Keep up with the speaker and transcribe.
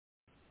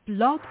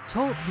Blog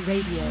Talk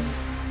Radio.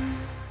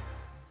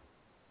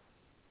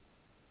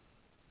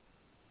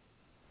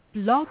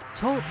 Blog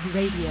Talk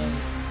Radio.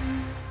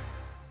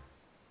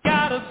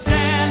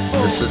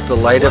 This is the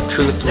Light of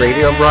Truth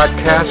radio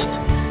broadcast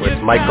with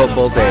Michael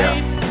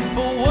Boldea.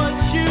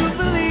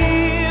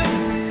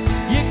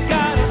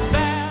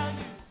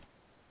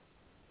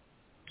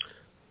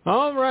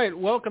 All right,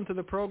 welcome to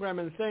the program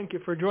and thank you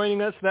for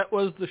joining us. That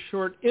was the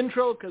short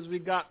intro because we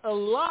got a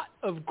lot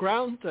of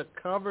ground to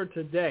cover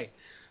today.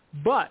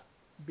 But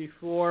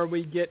before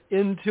we get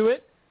into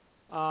it,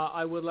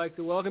 I would like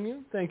to welcome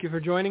you. Thank you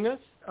for joining us.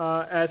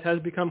 As has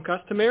become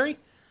customary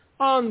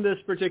on this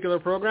particular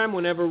program,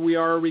 whenever we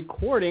are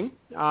recording,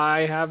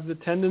 I have the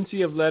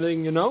tendency of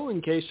letting you know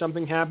in case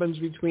something happens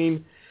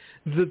between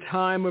the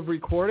time of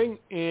recording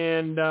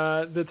and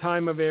the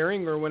time of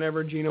airing or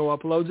whenever Gino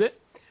uploads it.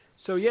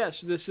 So yes,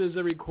 this is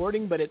a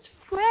recording, but it's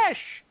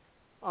fresh.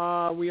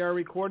 We are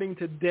recording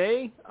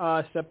today,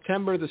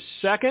 September the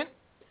 2nd,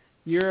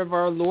 year of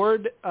our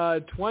Lord,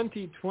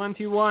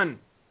 2021.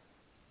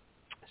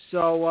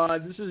 So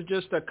this is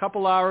just a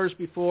couple hours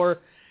before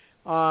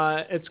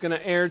it's going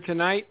to air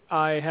tonight.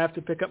 I have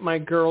to pick up my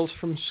girls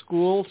from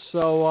school,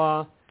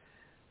 so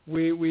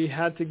we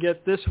had to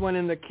get this one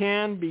in the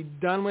can, be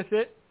done with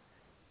it.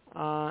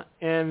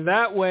 And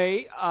that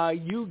way,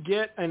 you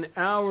get an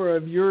hour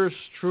of yours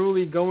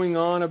truly going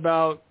on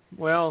about,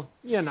 well,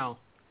 you know,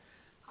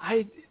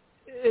 I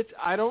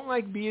don't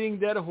like beating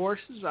dead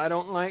horses. I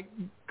don't like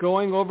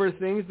going over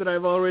things that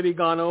I've already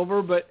gone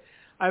over, but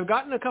I've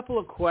gotten a couple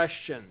of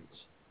questions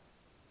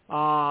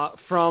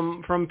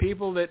from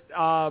people that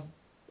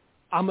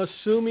I'm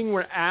assuming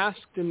were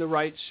asked in the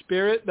right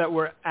spirit, that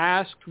were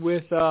asked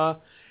with a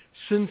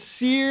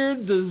sincere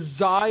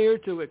desire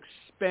to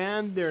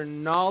expand their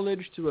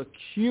knowledge, to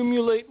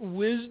accumulate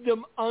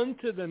wisdom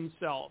unto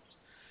themselves.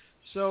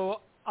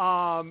 So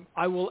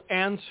I will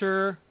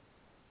answer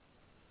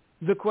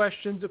the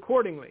questions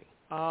accordingly.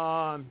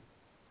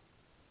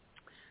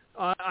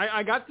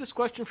 I got this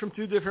question from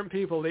two different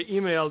people. They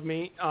emailed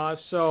me,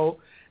 so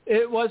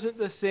it wasn't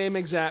the same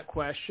exact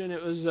question.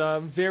 It was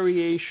a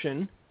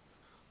variation,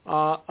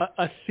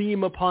 a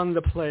theme upon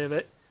the play of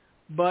it.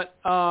 But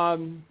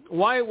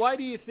why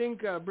do you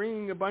think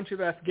bringing a bunch of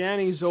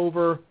Afghanis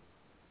over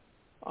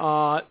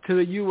to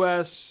the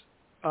U.S.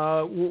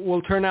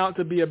 Will turn out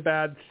to be a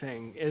bad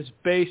thing, is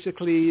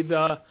basically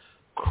the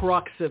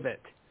crux of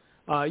it.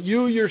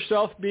 You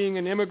yourself being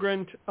an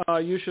immigrant,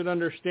 you should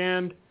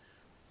understand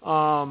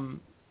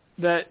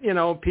that, you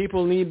know,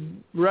 people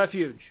need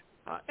refuge.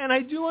 And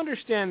I do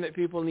understand that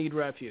people need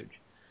refuge.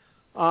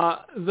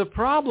 The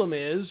problem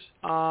is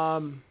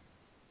a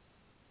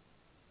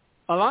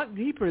lot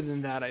deeper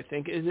than that, I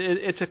think.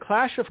 It's a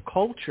clash of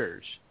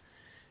cultures.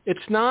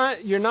 It's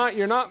not, you're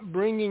not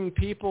bringing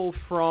people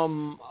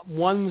from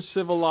one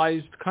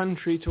civilized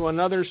country to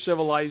another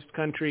civilized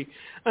country.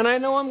 And I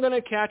know I'm going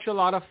to catch a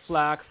lot of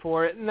flack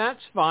for it, and that's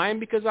fine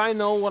because I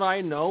know what I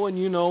know and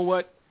you know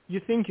what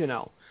you think you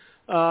know.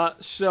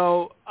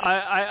 So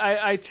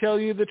I tell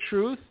you the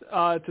truth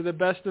to the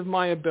best of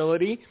my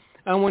ability.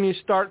 And when you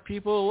start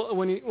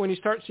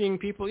seeing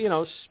people, you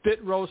know,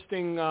 spit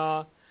roasting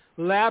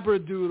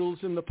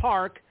labradoodles in the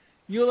park,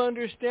 you'll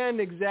understand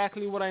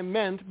exactly what I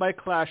meant by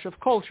clash of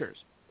cultures.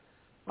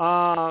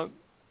 The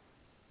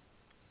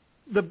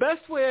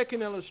best way I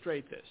can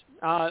illustrate this,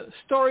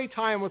 story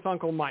time with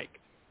Uncle Mike,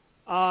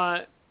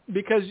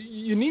 because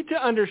you need to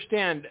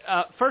understand,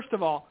 first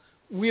of all,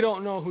 we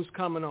don't know who's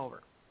coming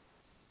over.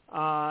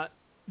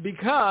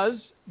 Because,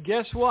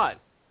 guess what?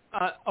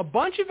 A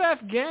bunch of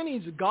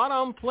Afghanis got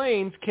on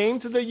planes, came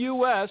to the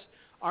U.S.,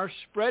 are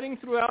spreading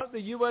throughout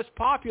the U.S.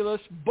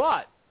 populace,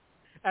 but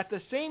at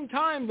the same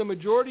time, the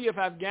majority of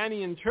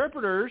Afghani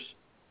interpreters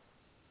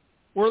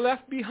were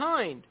left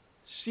behind,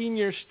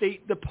 senior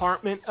State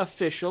Department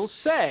officials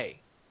say.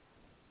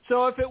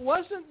 So if it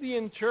wasn't the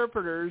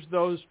interpreters,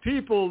 those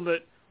people that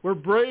were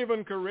brave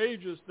and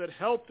courageous that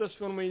helped us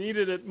when we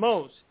needed it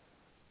most,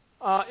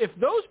 if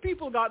those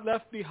people got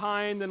left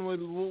behind and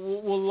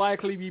will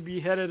likely be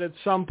beheaded at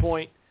some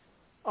point,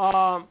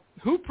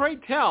 who, pray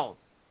tell,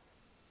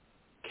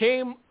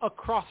 came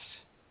across?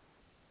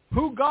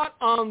 Who got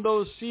on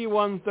those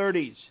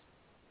C-130s?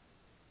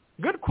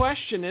 Good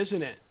question,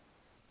 isn't it?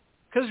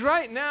 Because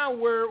right now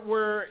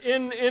we're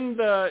in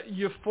the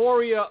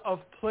euphoria of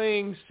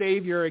playing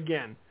savior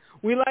again.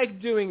 We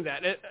like doing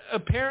that.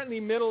 Apparently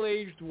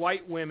middle-aged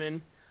white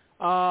women,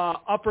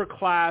 upper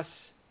class,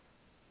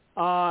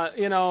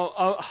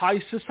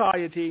 high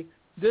society,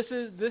 this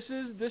is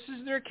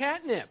their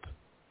catnip.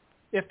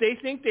 If they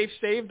think they've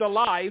saved a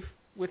life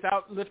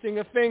without lifting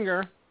a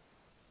finger,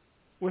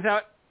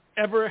 without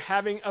ever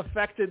having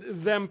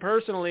affected them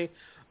personally,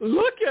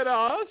 look at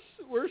us,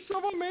 we're so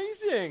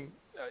amazing.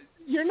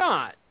 You're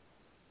not.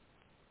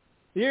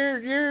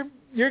 You're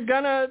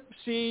gonna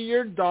see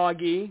your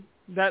doggy,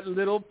 that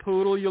little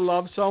poodle you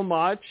love so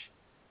much,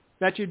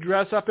 that you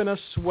dress up in a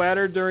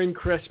sweater during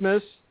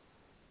Christmas,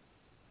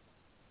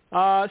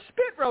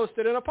 spit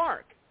roasted in a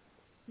park.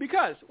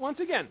 Because, once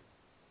again,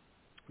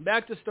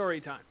 back to story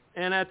time.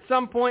 And at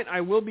some point,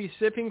 I will be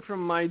sipping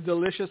from my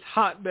delicious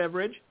hot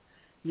beverage.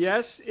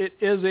 Yes, it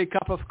is a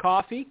cup of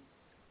coffee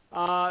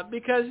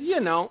because, we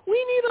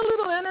need a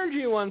little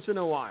energy once in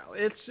a while.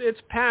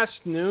 It's past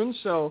noon,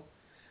 so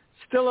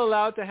still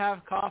allowed to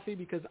have coffee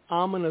because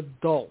I'm an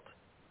adult.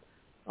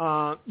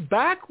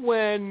 Back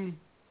when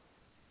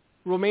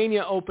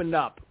Romania opened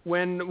up,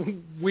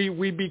 when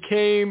we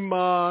became,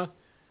 that,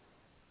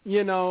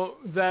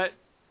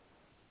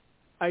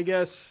 I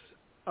guess,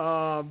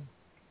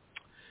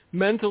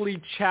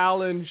 mentally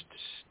challenged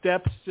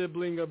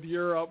step-sibling of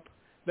Europe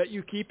that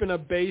you keep in a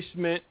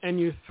basement and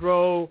you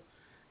throw,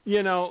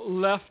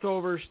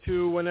 leftovers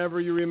to whenever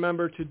you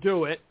remember to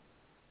do it.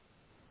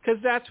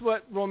 Because that's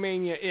what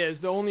Romania is.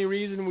 The only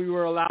reason we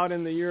were allowed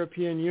in the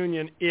European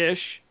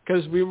Union-ish,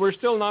 because we were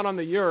still not on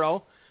the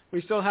euro,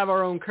 we still have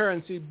our own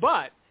currency,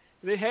 but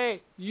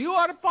hey, you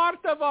are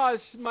part of us,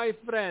 my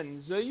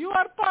friends. You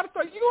are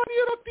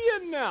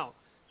European now.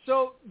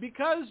 So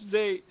because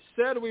they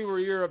said we were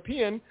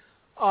European,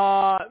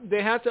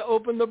 they had to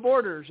open the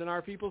borders and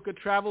our people could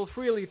travel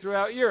freely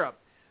throughout Europe.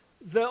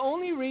 The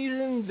only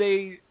reason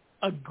they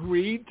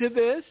agreed to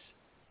this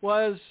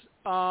was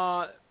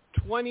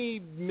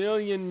 20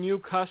 million new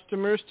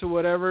customers to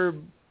whatever,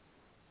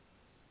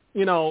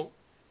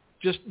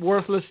 just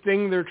worthless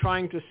thing they're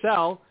trying to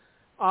sell.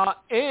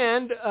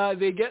 And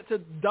they get to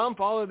dump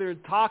all of their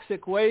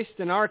toxic waste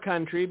in our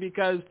country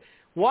because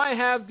why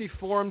have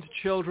deformed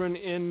children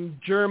in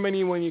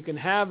Germany when you can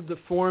have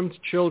deformed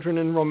children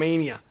in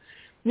Romania?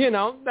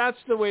 That's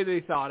the way they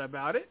thought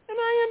about it. And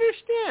I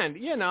understand,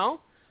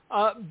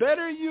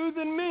 better you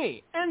than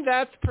me. And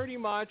that's pretty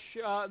much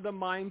the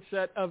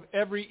mindset of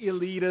every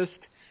elitist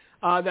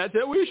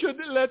that we should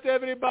let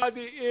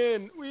everybody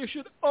in. We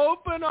should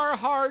open our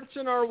hearts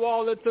and our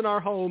wallets and our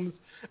homes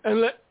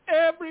and let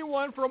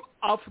everyone from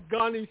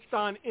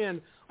Afghanistan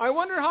in. I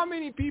wonder how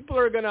many people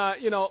are going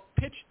to,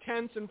 pitch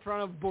tents in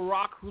front of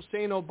Barack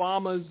Hussein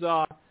Obama's,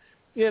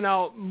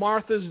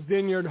 Martha's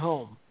Vineyard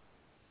home.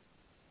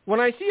 When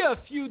I see a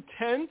few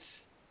tents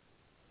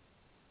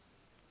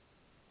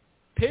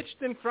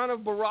pitched in front of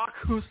Barack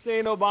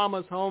Hussein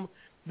Obama's home,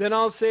 then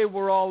I'll say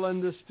we're all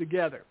in this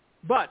together.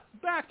 But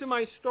back to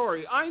my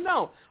story. I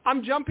know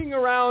I'm jumping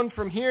around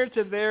from here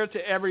to there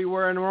to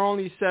everywhere, and we're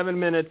only 7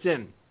 minutes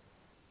in.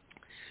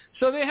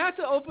 So they had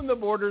to open the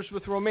borders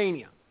with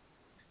Romania.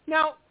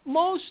 Now,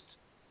 most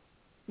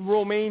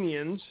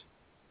Romanians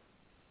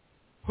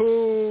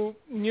who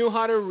knew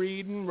how to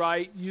read and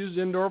write, use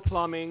indoor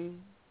plumbing,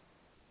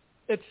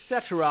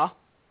 etc.,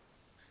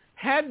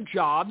 had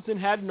jobs and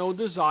had no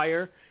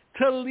desire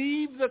to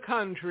leave the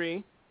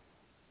country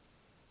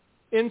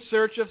in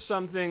search of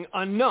something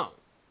unknown.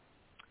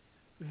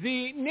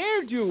 The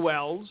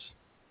ne'er-do-wells,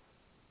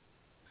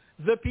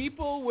 the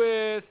people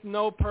with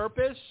no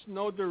purpose,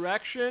 no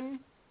direction,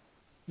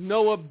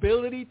 no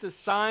ability to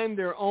sign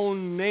their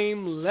own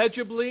name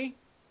legibly,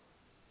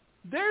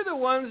 they're the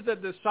ones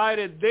that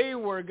decided they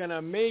were going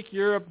to make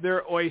Europe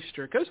their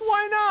oyster. Because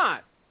why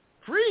not?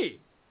 Free.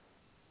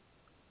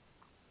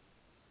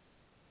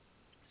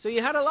 So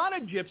you had a lot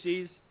of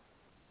gypsies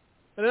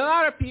and a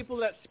lot of people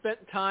that spent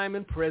time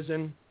in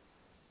prison,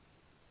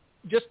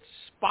 just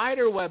spread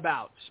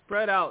out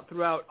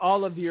throughout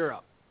all of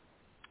Europe.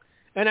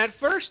 And at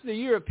first, the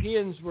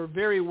Europeans were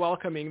very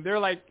welcoming. They're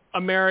like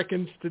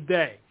Americans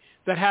today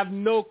that have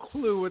no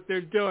clue what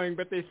they're doing,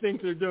 but they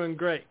think they're doing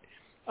great.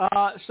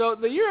 So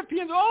the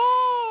Europeans,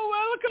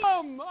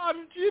 welcome, our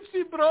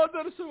gypsy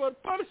brothers who are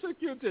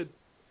persecuted.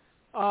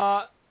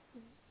 Now,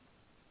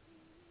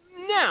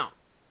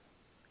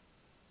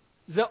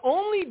 the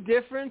only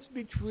difference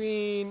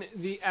between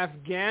the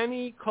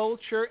Afghani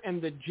culture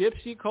and the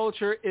gypsy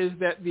culture is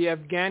that the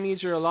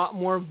Afghanis are a lot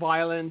more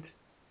violent.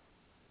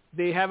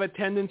 They have a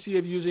tendency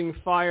of using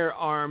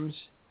firearms.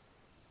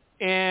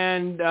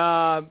 And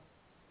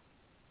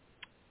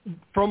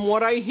from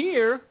what I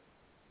hear,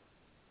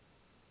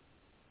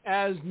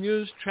 as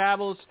news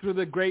travels through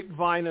the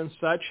grapevine and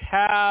such,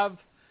 have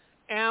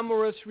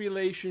amorous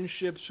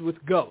relationships with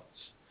goats.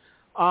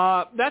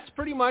 That's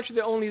pretty much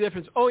the only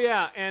difference. Oh,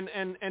 yeah, and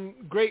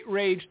great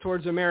rage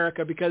towards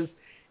America, because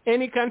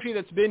any country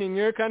that's been in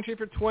your country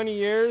for 20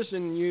 years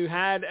and you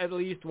had at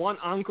least one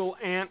uncle,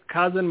 aunt,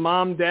 cousin,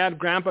 mom, dad,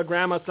 grandpa,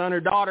 grandma, son, or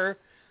daughter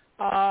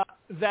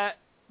that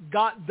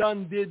got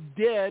done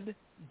dead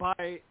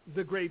by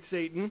the great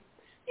Satan,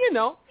 you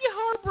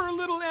harbor a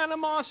little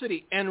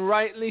animosity, and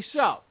rightly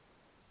so.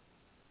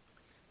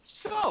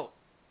 So,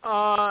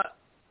 our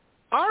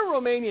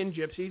Romanian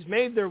gypsies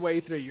made their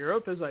way through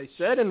Europe, as I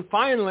said, and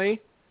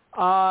finally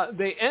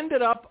they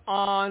ended up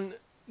on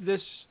the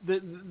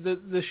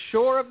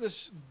shore of this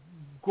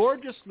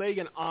gorgeous lake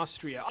in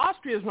Austria.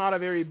 Austria is not a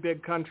very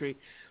big country,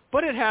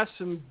 but it has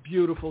some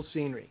beautiful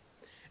scenery.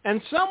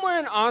 And somewhere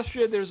in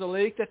Austria there's a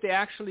lake that they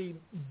actually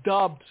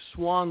dubbed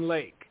Swan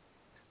Lake,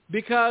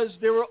 because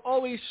there were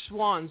always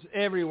swans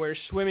everywhere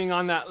swimming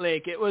on that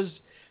lake. It was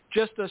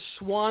just a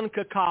swan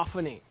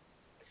cacophony.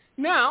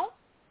 Now,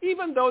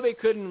 even though they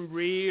couldn't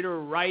read or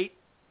write,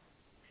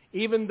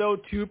 even though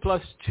 2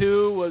 plus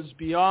 2 was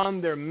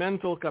beyond their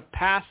mental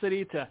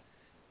capacity to,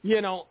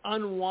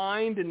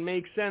 unwind and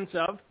make sense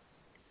of.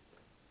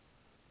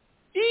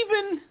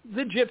 Even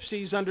the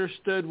gypsies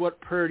understood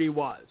what Purdy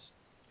was.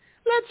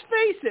 Let's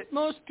face it,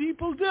 most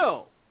people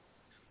do.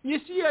 You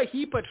see a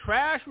heap of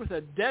trash with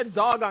a dead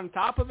dog on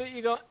top of it,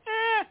 you go,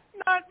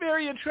 not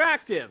very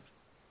attractive.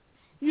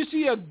 You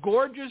see a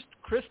gorgeous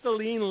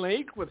crystalline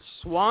lake with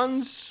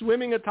swans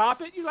swimming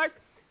atop it, you're like,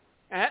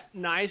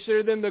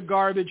 nicer than the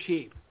garbage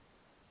heap.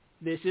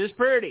 This is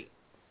Purdy.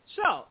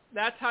 So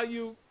that's how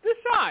you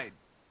decide.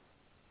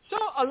 So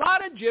a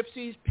lot of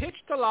gypsies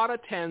pitched a lot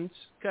of tents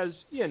because,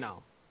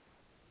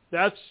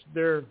 that's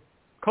their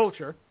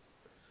culture.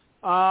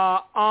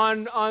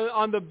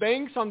 On the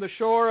banks, on the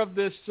shore of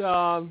this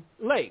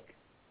lake.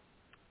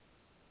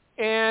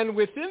 And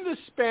within the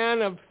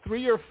span of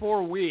 3 or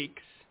 4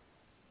 weeks,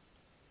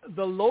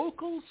 the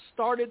locals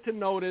started to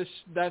notice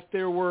that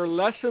there were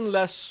less and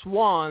less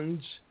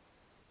swans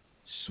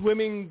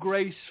swimming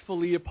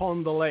gracefully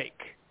upon the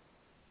lake.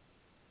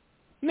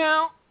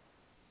 Now,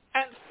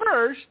 at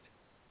first,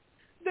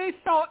 they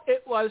thought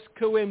it was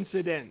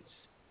coincidence.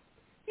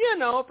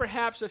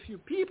 Perhaps a few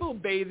people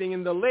bathing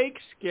in the lake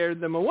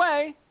scared them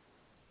away.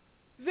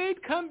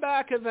 They'd come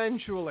back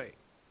eventually.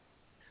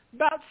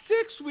 About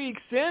 6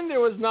 weeks in, there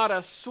was not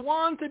a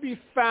swan to be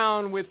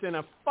found within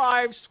a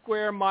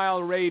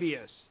 5-square-mile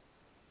radius.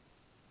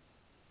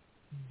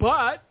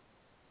 But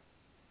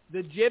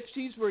the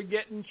gypsies were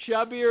getting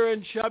chubbier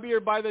and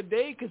chubbier by the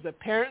day because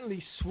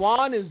apparently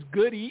swan is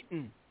good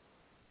eating.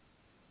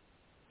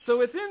 So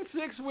within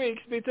 6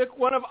 weeks, they took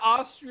one of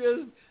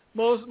Austria's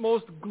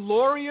most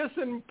glorious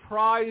and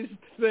prized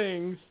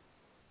things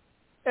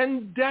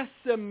and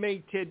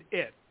decimated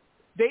it.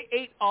 They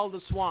ate all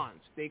the swans.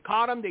 They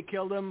caught them, they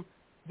killed them,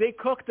 they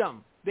cooked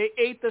them. They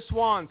ate the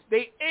swans.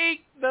 They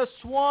ate the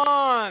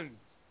swans.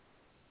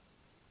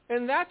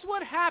 And that's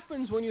what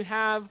happens when you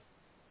have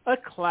a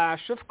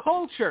clash of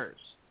cultures.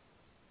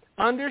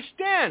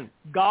 Understand,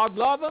 God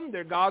loved them.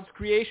 They're God's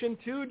creation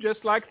too,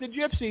 just like the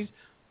gypsies.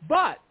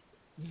 But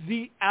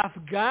the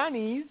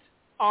Afghanis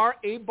are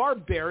a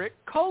barbaric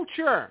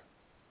culture.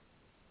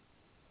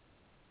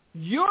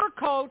 Your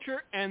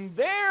culture and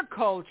their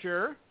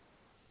culture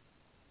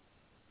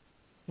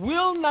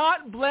will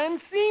not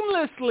blend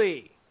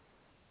seamlessly.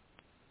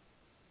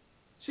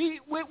 See,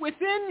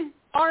 within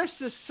our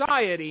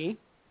society,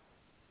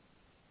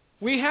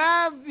 we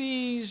have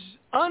these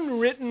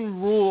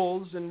unwritten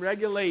rules and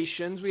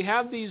regulations. We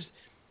have these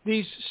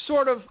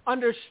sort of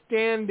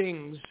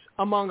understandings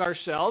among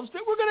ourselves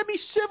that we're going to be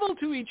civil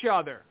to each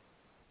other.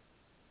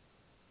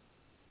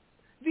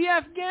 The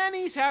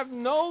Afghanis have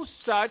no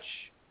such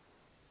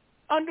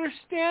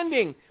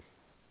understanding.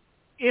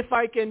 If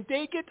I can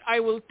take it, I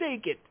will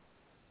take it.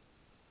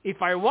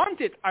 If I want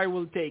it, I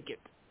will take it.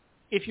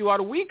 If you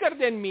are weaker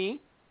than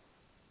me,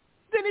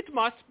 then it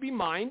must be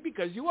mine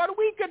because you are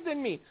weaker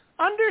than me.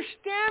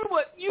 Understand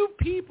what you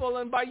people,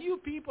 and by you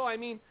people I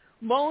mean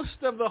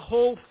most of the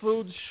Whole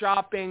Foods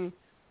shopping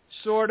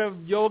sort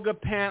of yoga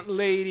pant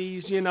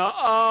ladies,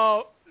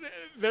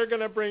 they're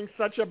going to bring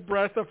such a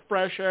breath of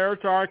fresh air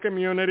to our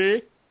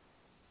community.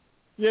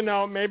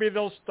 Maybe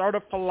they'll start a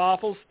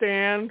falafel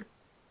stand.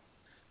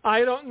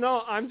 I don't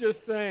know. I'm just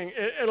saying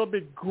it'll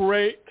be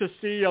great to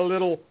see a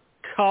little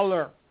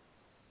color.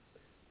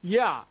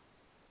 Yeah.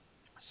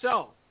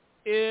 So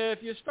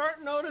if you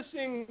start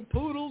noticing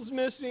poodles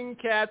missing,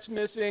 cats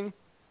missing,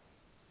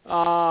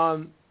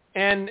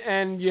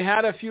 and you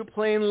had a few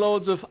plane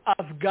loads of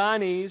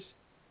Afghanis,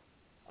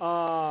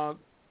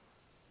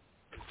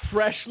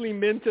 freshly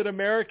minted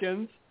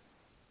Americans,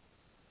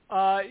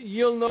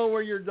 you'll know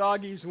where your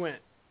doggies went.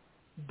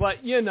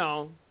 But,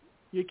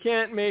 you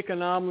can't make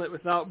an omelet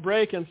without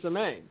breaking some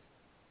eggs.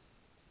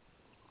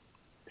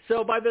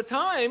 So by the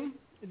time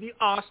the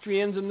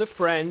Austrians and the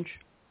French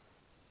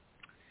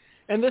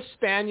and the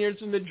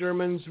Spaniards and the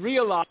Germans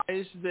realized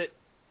that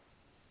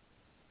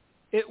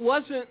it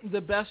wasn't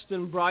the best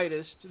and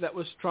brightest that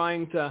was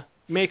trying to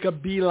make a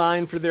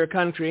beeline for their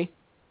country,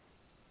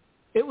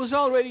 it was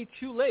already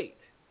too late.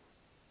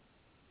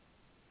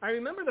 I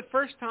remember the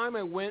first time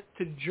I went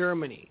to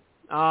Germany.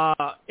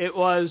 It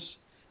was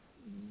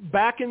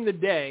back in the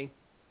day.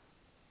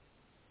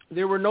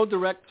 There were no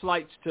direct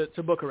flights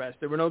to Bucharest.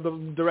 There were no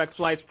direct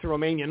flights to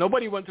Romania.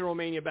 Nobody went to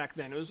Romania back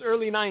then. It was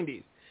early 90s.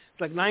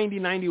 It's like 90,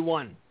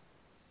 91,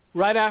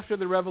 right after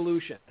the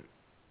revolution.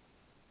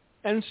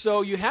 And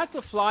so you had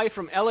to fly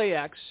from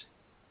LAX,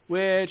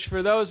 which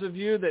for those of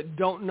you that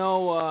don't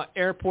know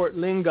airport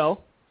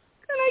lingo,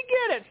 and I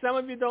get it, some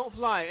of you don't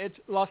fly. It's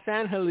Los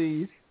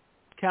Angeles,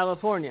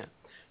 California.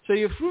 So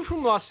you flew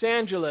from Los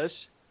Angeles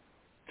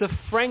to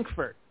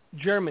Frankfurt,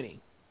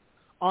 Germany,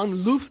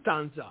 on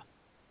Lufthansa.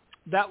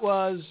 That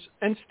was,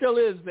 and still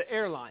is, the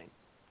airline.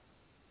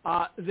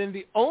 Then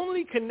the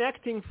only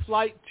connecting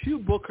flight to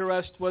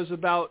Bucharest was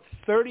about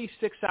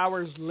 36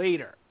 hours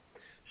later.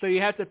 So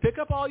you had to pick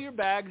up all your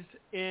bags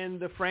in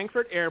the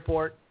Frankfurt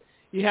airport.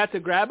 You had to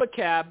grab a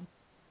cab.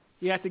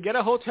 You had to get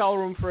a hotel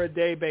room for a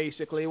day,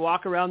 basically,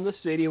 walk around the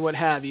city, what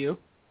have you.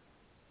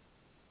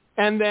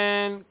 and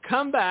then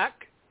come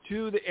back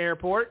to the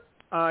airport,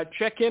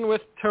 check in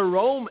with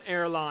Rome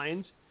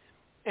Airlines,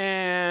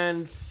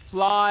 and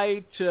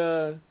fly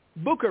to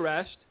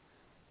Bucharest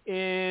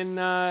in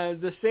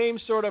the same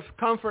sort of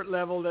comfort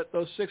level that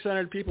those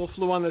 600 people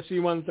flew on the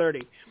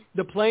C-130.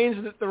 The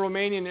planes that the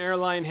Romanian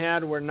airline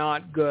had were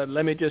not good.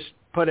 Let me just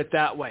put it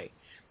that way.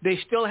 They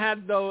still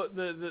had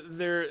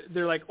their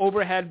like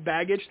overhead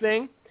baggage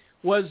thing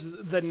was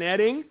the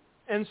netting,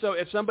 and so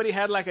if somebody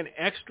had like an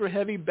extra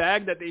heavy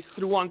bag that they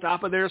threw on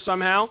top of there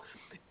somehow,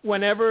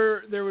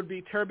 whenever there would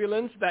be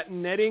turbulence, that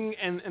netting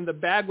and the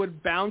bag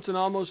would bounce and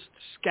almost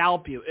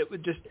scalp you. It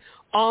would just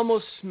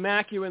almost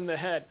smack you in the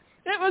head.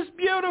 It was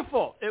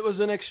beautiful. It was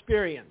an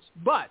experience.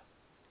 But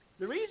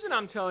the reason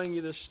I'm telling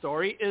you this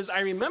story is I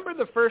remember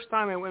the first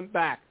time I went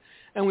back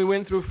and we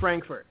went through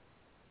Frankfurt.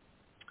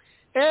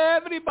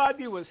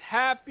 Everybody was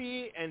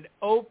happy and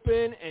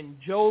open and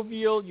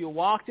jovial. You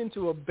walked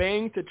into a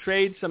bank to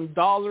trade some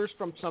dollars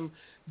from some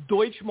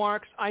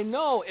Deutschmarks. I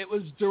know it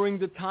was during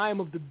the time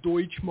of the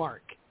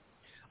Deutschmark.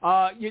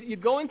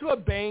 You'd go into a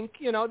bank,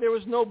 there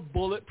was no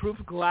bulletproof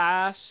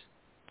glass.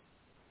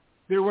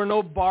 There were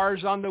no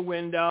bars on the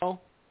window.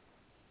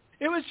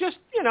 It was just,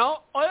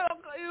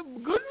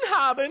 Guten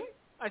Abend.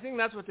 I think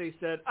that's what they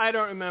said. I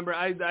don't remember.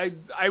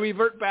 I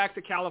revert back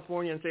to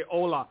California and say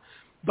hola.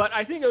 But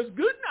I think it was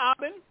Guten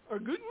Abend or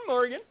Guten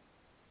Morgen.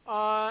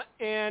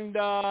 And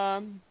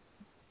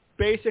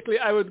basically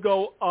I would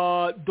go,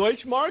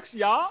 Deutschmarks,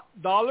 ja,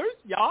 dollars,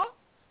 ja.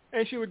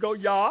 And she would go,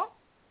 ja.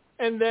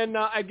 And then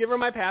I'd give her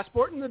my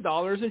passport and the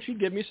dollars, and she'd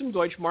give me some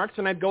Deutschmarks,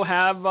 and I'd go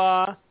have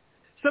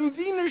some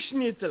Wiener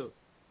Schnitzel.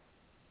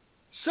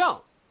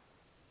 So,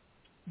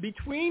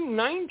 between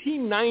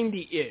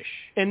 1990-ish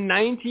and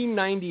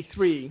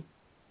 1993,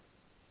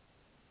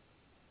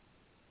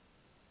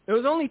 it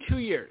was only 2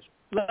 years,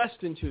 less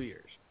than 2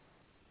 years.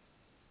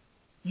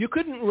 You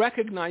couldn't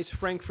recognize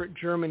Frankfurt,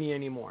 Germany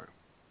anymore.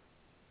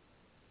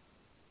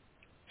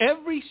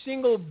 Every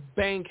single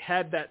bank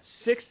had that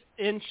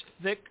 6-inch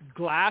thick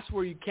glass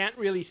where you can't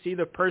really see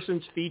the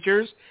person's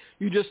features.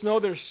 You just know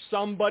there's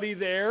somebody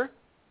there.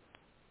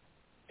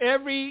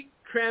 Every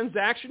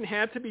transaction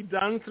had to be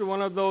done through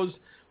one of those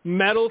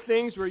metal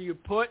things where you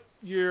put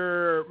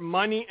your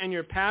money and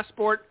your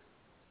passport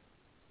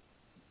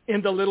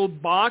in the little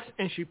box,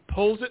 and she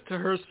pulls it to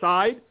her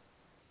side,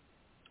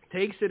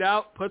 takes it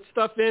out, puts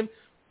stuff in,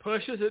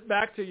 pushes it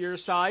back to your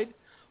side.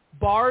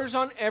 Bars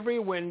on every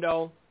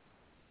window.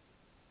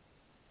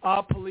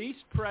 Police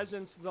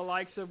presence, the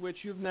likes of which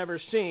you've never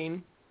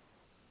seen.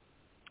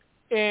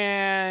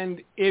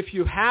 And if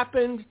you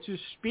happened to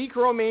speak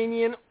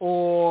Romanian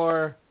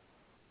or,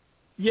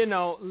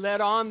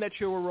 let on that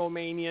you were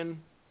Romanian,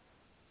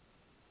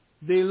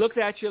 they looked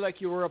at you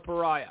like you were a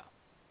pariah.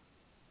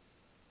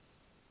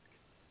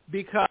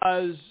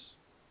 Because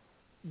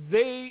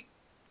they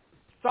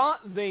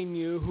thought they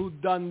knew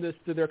who'd done this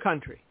to their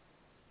country.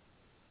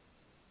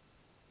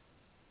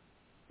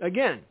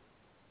 Again,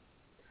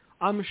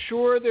 I'm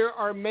sure there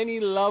are many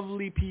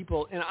lovely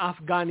people in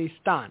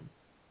Afghanistan.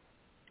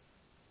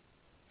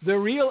 The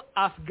real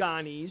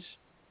Afghanis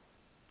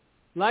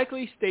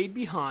likely stayed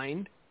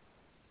behind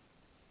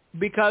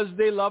because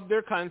they love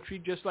their country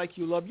just like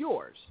you love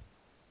yours.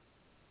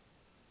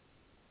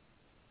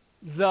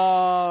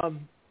 The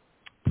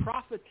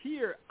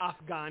profiteer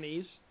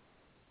Afghanis,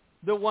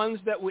 the ones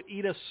that would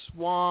eat a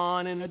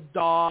swan and a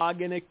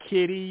dog and a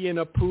kitty and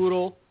a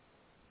poodle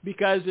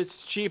because it's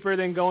cheaper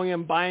than going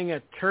and buying a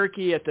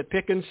turkey at the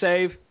Pick and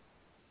Save,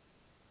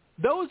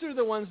 those are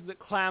the ones that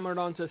clamored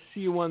onto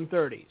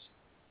C-130s.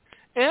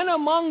 And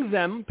among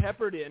them,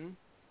 peppered in,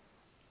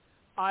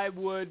 I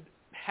would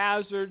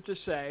hazard to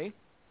say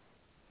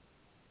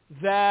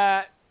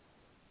that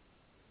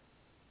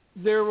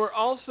there were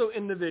also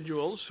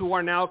individuals who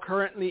are now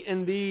currently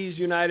in these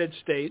United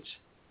States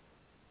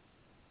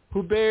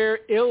who bear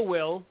ill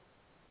will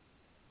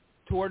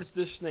towards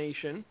this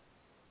nation.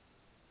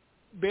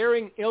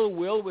 Bearing ill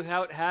will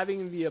without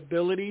having the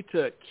ability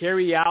to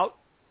carry out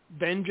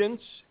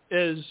vengeance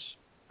is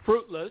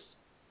fruitless.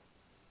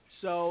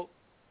 So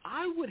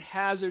I would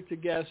hazard to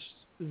guess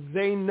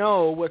they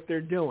know what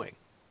they're doing.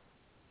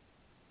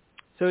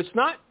 So it's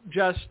not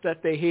just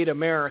that they hate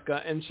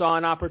America and saw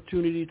an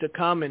opportunity to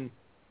come and,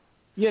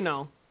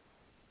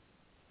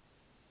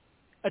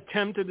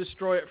 attempt to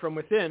destroy it from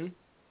within.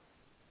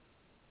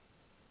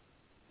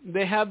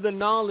 They have the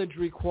knowledge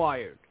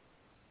required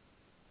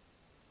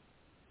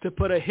to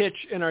put a hitch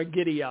in our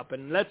giddy-up.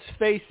 And let's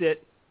face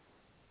it,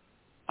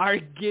 our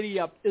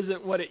giddy-up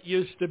isn't what it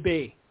used to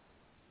be.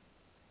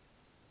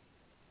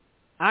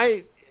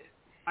 I've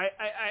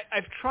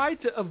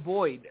tried to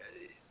avoid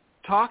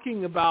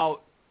talking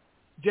about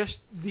just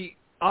the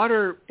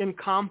utter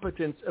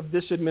incompetence of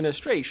this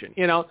administration.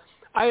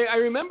 I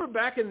remember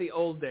back in the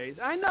old days.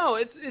 I know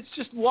it's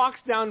just walks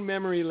down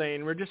memory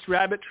lane. We're just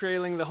rabbit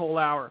trailing the whole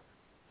hour.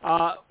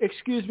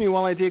 Excuse me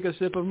while I take a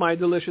sip of my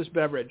delicious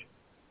beverage.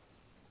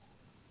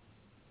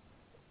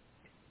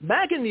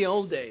 Back in the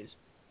old days,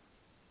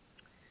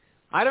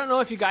 I don't know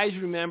if you guys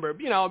remember,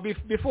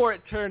 before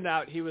it turned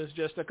out he was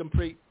just a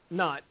complete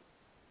nut.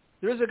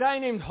 There's a guy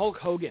named Hulk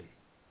Hogan.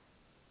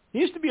 He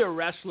used to be a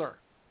wrestler.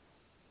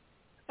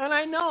 And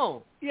I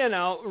know,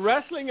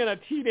 wrestling and a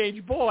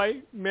teenage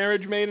boy,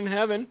 marriage made in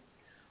heaven.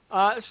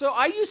 So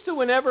I used to,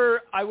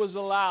 whenever I was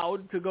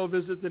allowed to go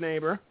visit the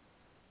neighbor,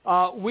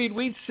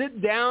 we'd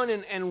sit down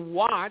and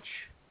watch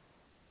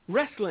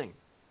wrestling.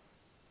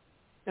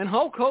 And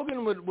Hulk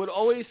Hogan would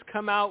always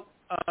come out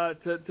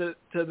to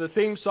the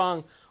theme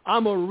song,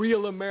 I'm a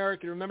Real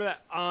American. Remember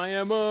that? I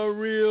am a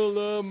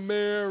real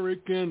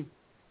American.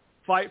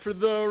 Fight for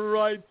the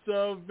rights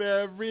of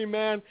every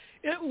man.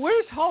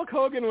 Where's Hulk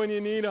Hogan when you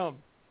need him?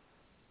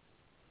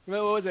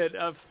 What was it?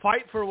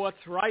 Fight for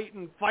what's right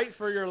and fight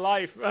for your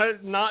life.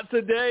 Not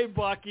today,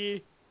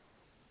 Bucky.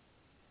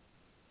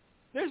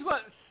 There's,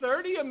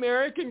 30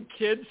 American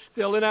kids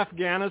still in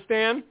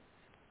Afghanistan?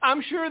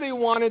 I'm sure they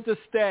wanted to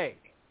stay.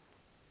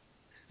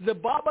 The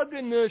Baba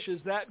Ganoush is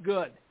that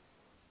good.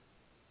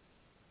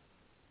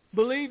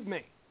 Believe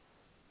me.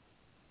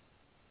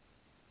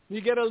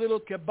 You get a little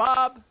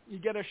kebab, you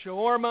get a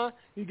shawarma,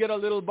 you get a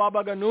little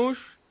Baba Ganoush,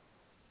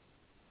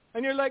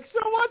 and you're like, so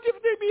what if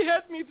they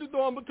behead me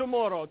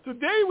tomorrow?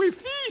 Today we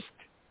feast.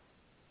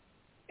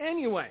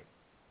 Anyway,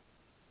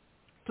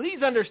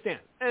 please understand,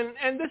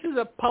 and this is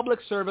a public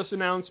service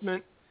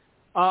announcement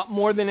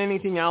more than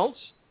anything else.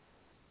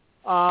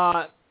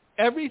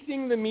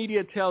 Everything the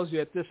media tells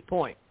you at this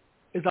point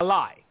is a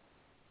lie.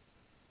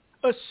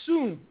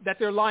 Assume that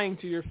they're lying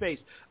to your face.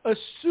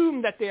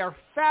 Assume that they are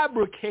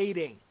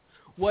fabricating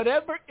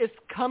whatever is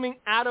coming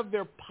out of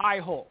their pie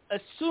hole.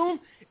 Assume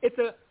it's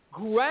a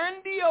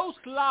grandiose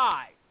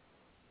lie.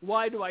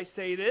 Why do I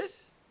say this?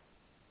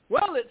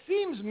 Well, it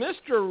seems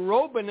Mr.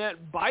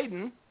 Robinette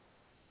Biden,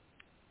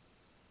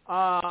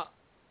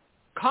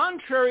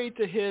 contrary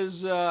to his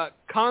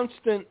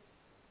constant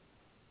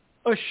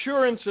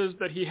assurances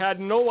that he had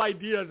no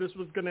idea this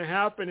was going to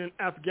happen in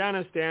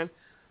Afghanistan,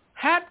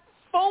 had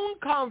phone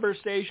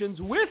conversations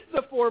with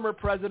the former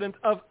president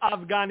of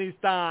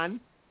Afghanistan,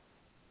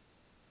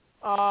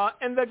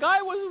 and the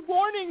guy was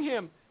warning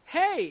him,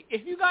 hey,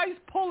 if you guys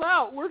pull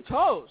out, we're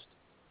toast.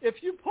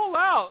 If you pull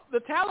out, the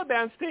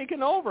Taliban's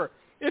taken over.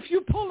 If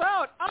you pull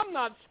out, I'm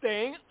not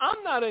staying.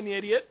 I'm not an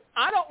idiot.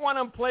 I don't want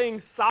him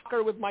playing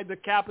soccer with my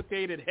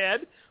decapitated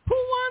head. Who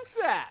wants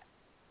that?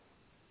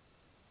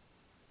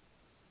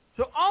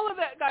 So all of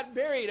that got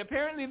buried.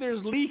 Apparently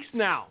there's leaks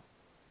now.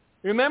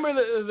 Remember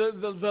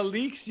the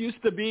leaks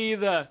used to be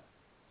the,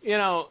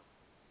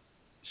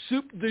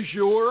 soup du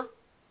jour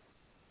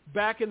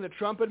back in the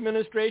Trump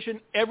administration?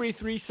 Every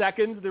 3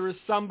 seconds there was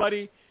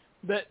somebody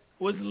that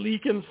was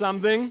leaking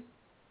something.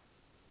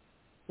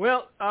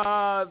 Well,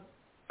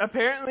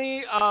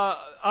 apparently,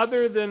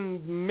 other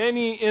than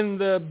many in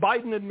the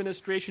Biden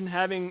administration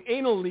having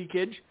anal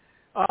leakage,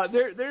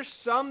 there's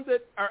some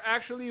that are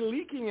actually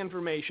leaking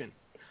information.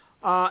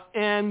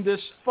 And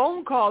this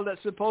phone call that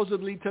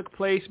supposedly took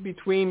place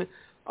between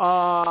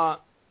Mr.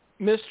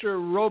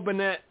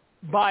 Robinette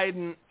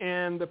Biden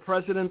and the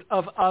president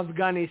of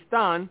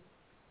Afghanistan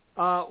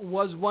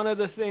was one of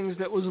the things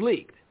that was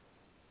leaked.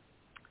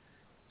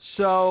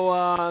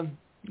 So,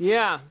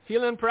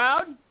 feeling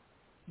proud?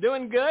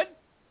 Doing good?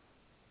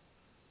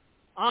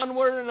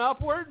 Onward and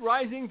upward,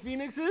 rising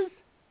phoenixes?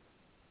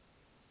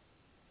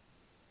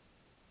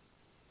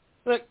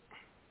 Look,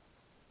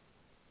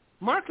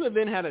 Mark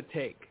Levin had a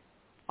take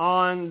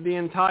on the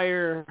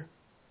entire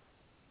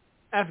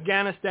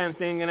Afghanistan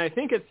thing, and I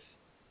think it's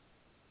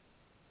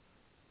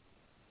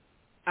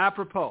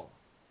apropos.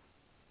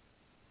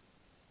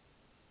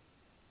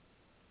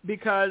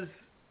 Because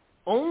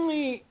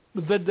only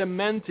the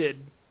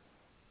demented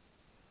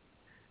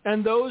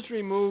and those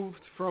removed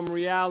from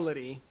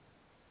reality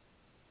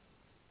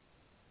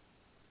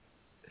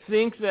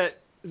think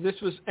that this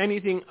was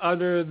anything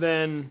other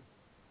than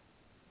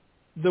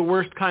the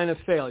worst kind of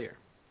failure.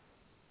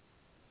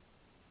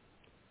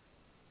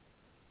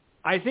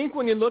 I think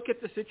when you look at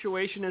the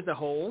situation as a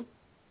whole,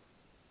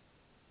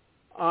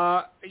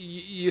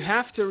 you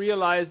have to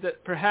realize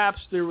that perhaps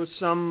there was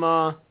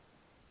some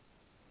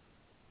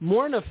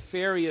more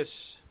nefarious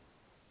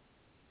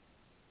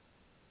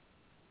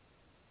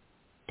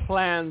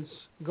plans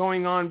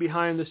going on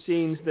behind the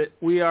scenes that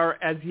we are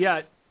as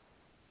yet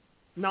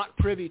not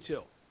privy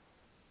to.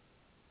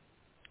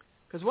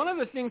 Because one of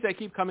the things I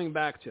keep coming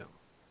back to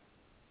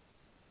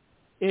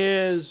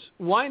is,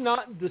 why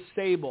not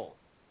disable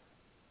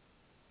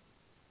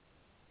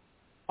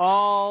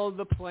all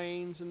the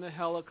planes and the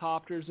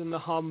helicopters and the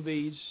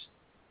Humvees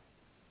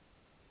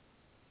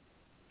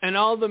and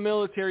all the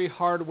military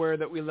hardware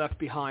that we left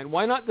behind?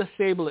 Why not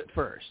disable it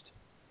first?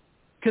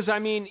 Because,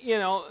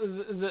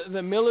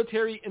 the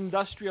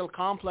military-industrial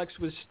complex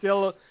would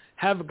still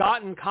have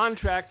gotten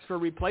contracts for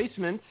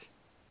replacements.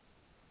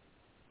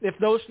 If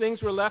those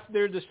things were left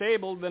there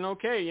disabled, then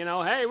okay,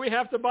 hey, we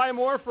have to buy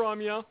more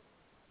from you.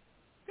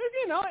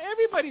 Because,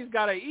 everybody's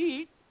got to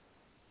eat,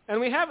 and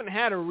we haven't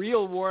had a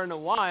real war in a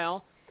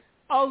while.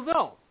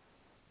 Although,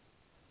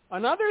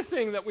 another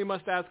thing that we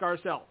must ask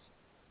ourselves,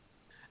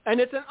 and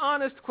it's an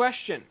honest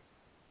question,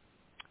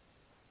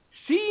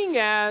 seeing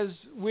as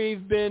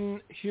we've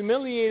been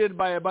humiliated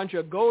by a bunch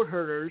of goat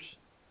herders,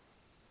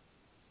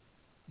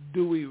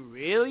 do we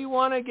really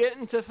want to get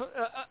into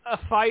a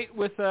fight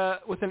with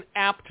an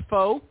apt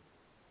foe?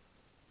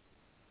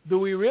 Do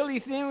we really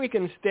think we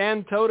can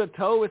stand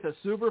toe-to-toe with a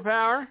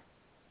superpower?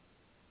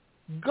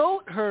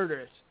 Goat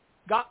herders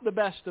got the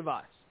best of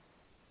us.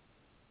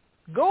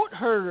 Goat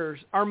herders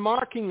are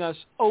marking us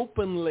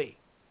openly.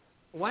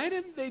 Why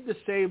didn't they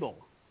disable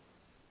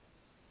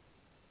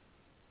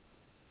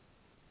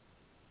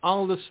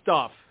all the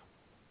stuff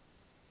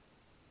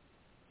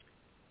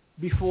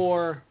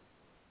before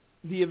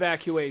the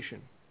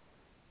evacuation?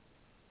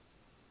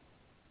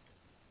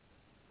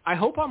 I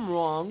hope I'm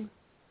wrong,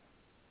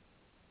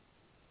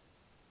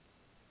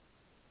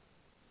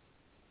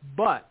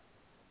 but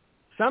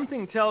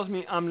something tells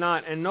me I'm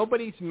not, and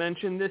nobody's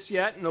mentioned this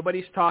yet.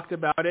 Nobody's talked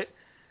about it,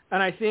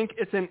 and I think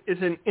it's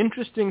an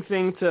interesting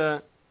thing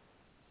to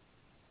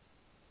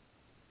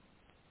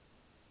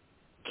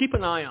keep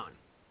an eye on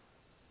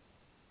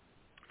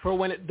for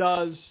when it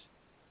does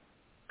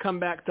come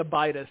back to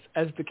bite us,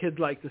 as the kids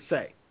like to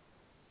say.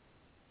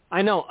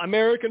 I know,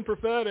 American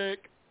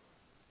prophetic.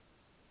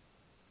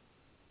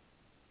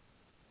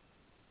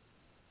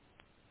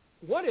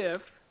 What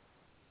if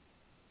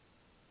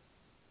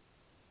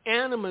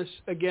animus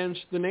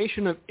against the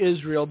nation of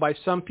Israel by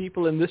some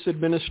people in this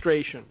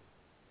administration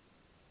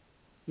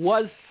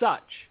was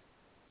such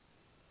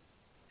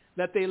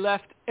that they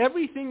left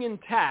everything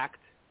intact,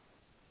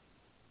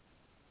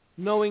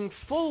 knowing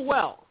full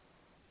well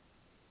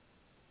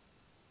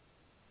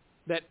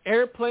that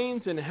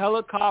airplanes and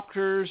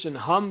helicopters and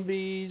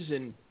Humvees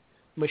and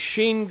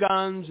machine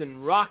guns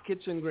and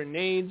rockets and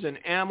grenades and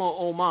ammo,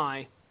 oh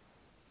my,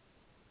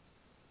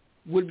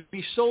 would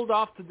be sold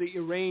off to the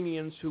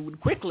Iranians, who would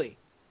quickly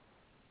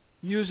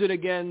use it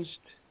against,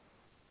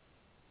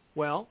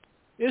 well,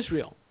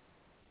 Israel.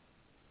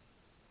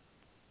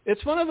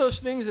 It's one of those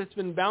things that's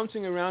been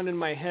bouncing around in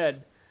my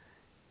head,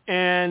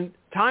 and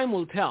time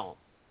will tell.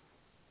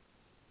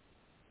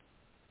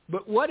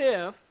 But what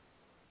if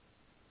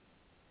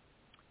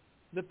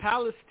the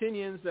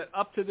Palestinians that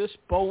up to this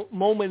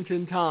moment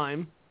in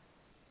time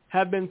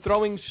have been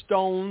throwing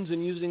stones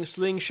and using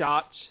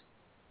slingshots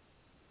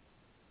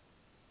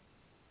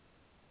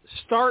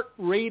start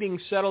raiding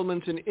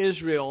settlements in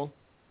Israel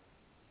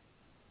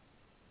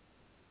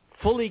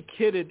fully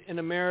kitted in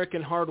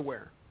American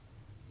hardware?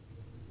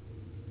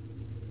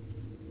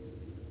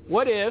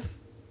 What if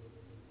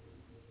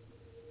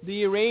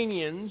the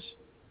Iranians,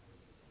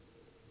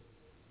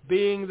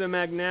 being the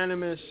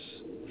magnanimous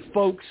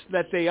folks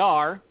that they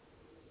are,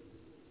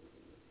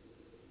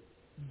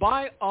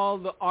 buy all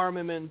the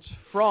armaments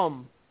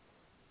from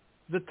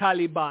the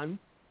Taliban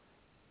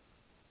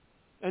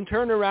and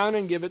turn around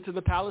and give it to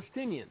the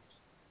Palestinians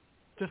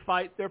to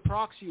fight their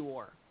proxy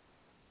war?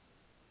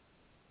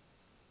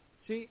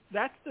 See,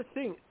 that's the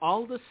thing.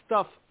 All the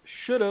stuff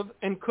should have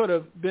and could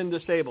have been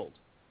disabled.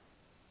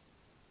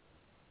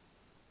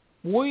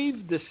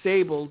 We've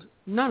disabled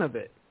none of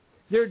it.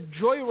 They're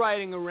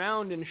joyriding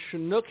around in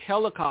Chinook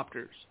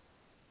helicopters,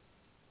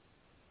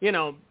 you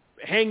know,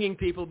 hanging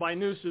people by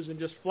nooses and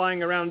just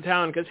flying around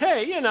town because,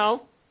 hey, you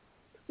know,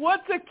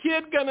 what's a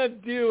kid going to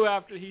do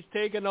after he's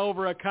taken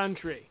over a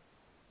country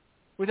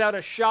without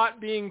a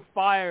shot being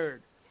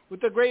fired,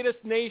 with the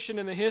greatest nation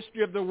in the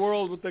history of the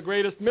world, with the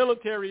greatest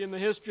military in the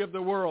history of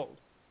the world,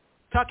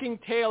 tucking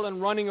tail and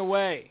running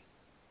away?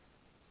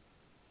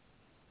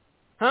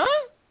 Huh?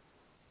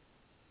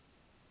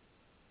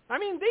 I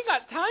mean, they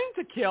got time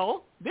to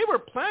kill. They were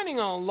planning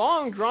on a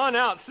long,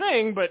 drawn-out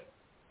thing, but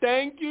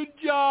thank you,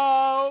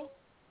 Joe.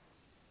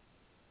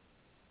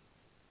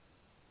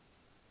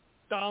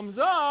 Thumbs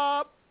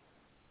up.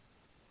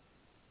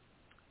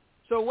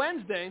 So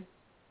Wednesday,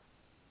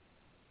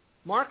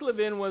 Mark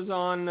Levin was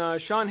on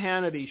Sean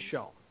Hannity's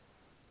show.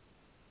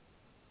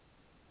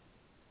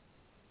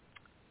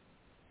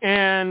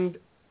 And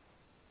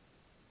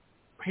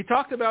he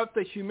talked about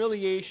the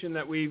humiliation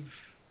that we've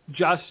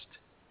just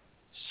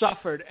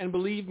suffered. And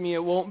believe me,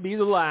 it won't be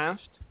the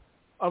last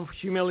of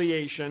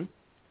humiliation.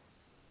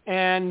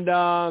 And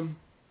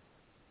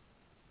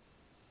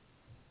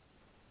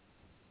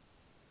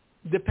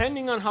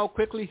depending on how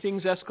quickly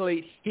things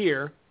escalate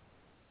here,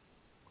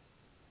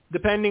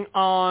 depending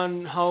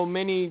on how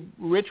many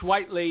rich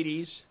white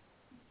ladies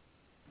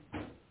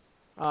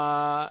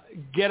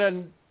get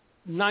a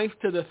knife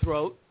to the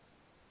throat,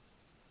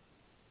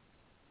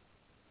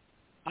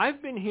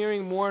 I've been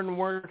hearing more and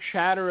more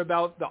chatter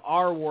about the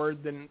R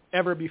word than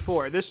ever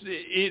before.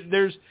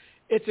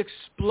 It's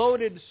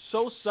exploded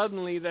so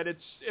suddenly that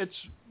it's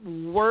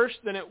worse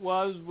than it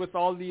was with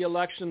all the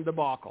election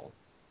debacle.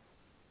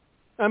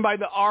 And by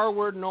the R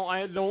word, no,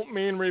 I don't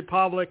mean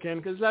Republican,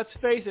 because let's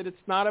face it, it's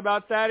not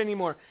about that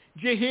anymore.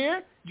 Did you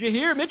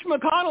hear? Mitch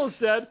McConnell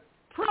said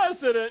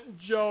President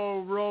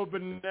Joe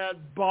Robinette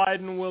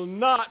Biden will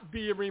not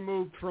be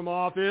removed from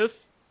office.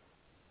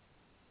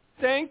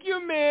 Thank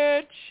you,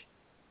 Mitch.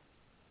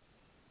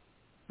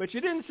 But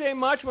you didn't say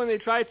much when they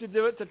tried to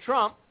do it to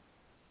Trump.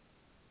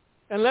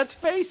 And let's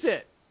face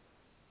it,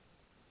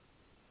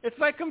 It's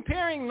like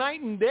comparing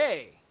night and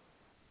day.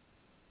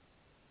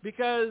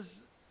 Because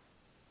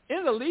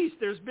in the least,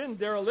 there's been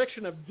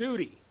dereliction of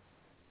duty.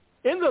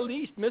 In the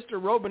least, Mr.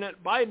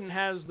 Robinette Biden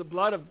has the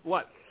blood of,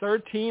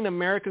 13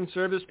 American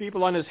service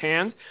people on his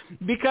hands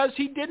because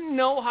he didn't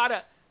know how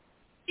to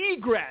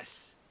egress.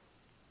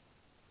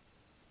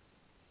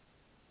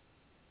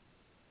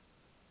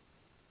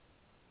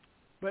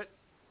 But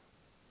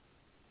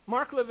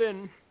Mark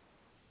Levin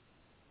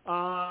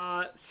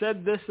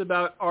said this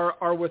about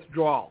our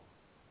withdrawal.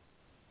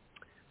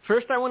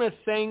 First, I want to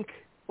thank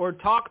or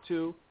talk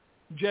to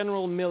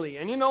General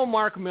Milley. And you know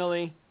Mark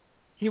Milley,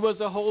 he was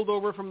a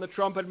holdover from the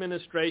Trump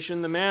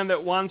administration, the man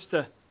that wants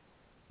to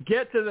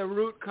get to the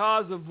root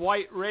cause of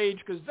white rage,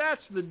 because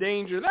that's the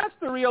danger. That's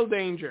the real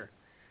danger.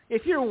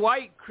 If you're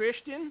white,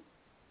 Christian,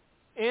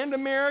 and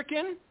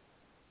American,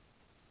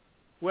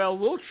 well,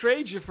 we'll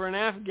trade you for an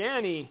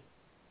Afghani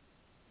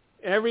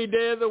every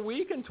day of the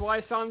week and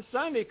twice on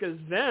Sunday, because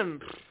then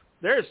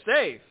they're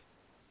safe.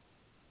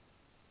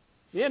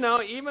 You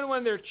know, even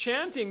when they're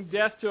chanting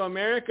death to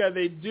America,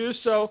 they do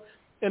so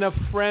in a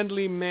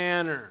friendly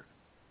manner.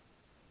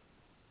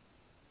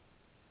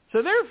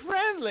 So they're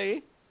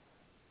friendly.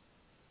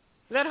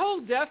 That whole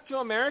death to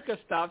America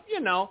stuff,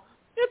 you know,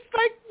 it's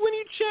like when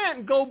you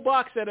chant "Go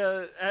Bucks" at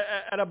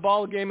a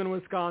ball game in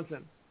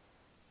Wisconsin.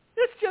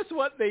 It's just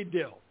what they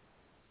do.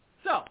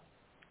 So,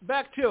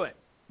 back to it.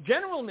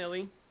 General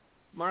Milley,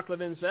 Mark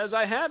Levin says,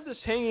 I have this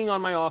hanging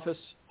on my office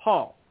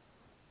hall.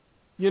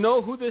 You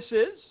know who this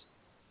is?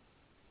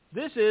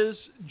 This is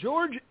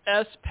George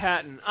S.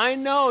 Patton. I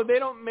know, they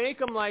don't make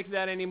them like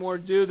that anymore,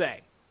 do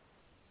they?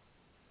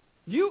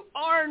 You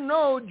are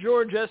no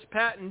George S.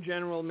 Patton,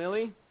 General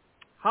Milley.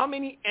 How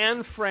many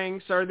Anne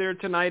Franks are there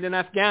tonight in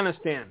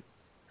Afghanistan?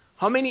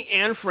 How many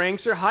Anne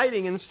Franks are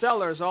hiding in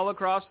cellars all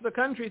across the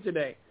country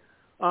today?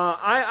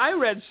 I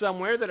read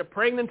somewhere that a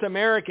pregnant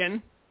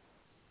American,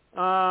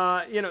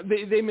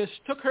 they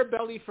mistook her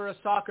belly for a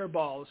soccer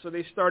ball, so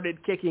they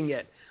started kicking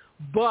it.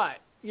 But,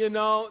 you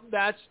know,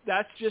 that's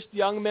just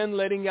young men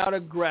letting out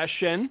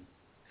aggression.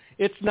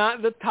 It's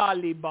not the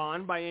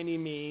Taliban by any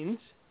means.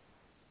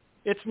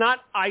 It's not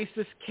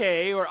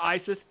ISIS-K or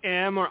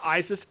ISIS-M or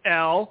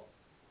ISIS-L.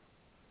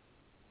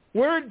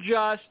 We're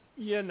just,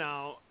 you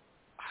know,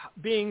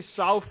 being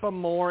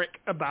sophomoric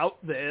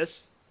about this.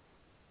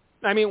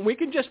 I mean, we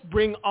can just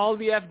bring all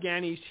the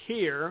Afghanis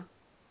here,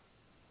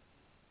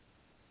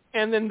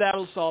 and then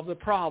that'll solve the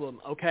problem,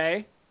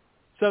 okay?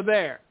 So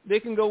there. They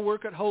can go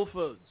work at Whole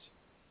Foods.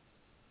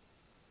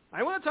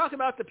 I want to talk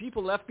about the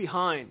people left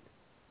behind,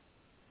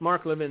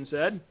 Mark Levin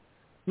said.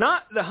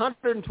 Not the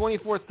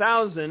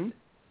 124,000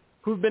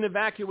 who've been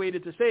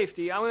evacuated to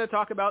safety. I want to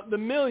talk about the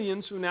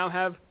millions who now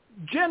have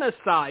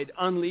genocide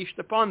unleashed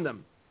upon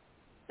them.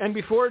 And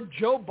before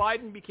Joe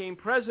Biden became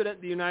president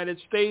of the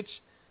United States,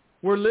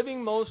 we're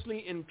living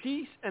mostly in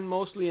peace and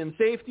mostly in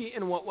safety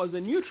in what was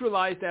a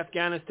neutralized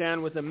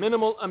Afghanistan with a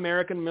minimal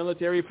American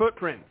military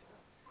footprint.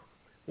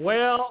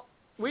 Well,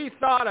 we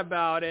thought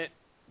about it,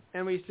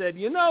 and we said,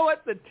 you know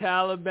what the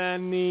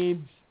Taliban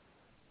needs?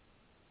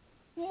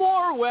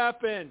 More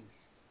weapons.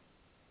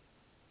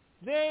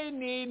 They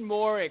need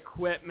more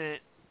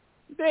equipment.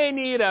 They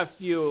need a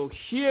few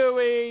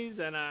Hueys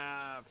and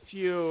a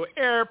few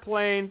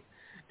airplanes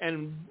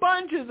and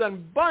bunches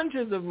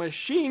of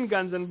machine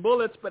guns and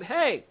bullets. But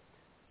hey,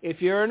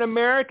 if you're an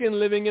American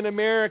living in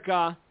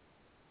America,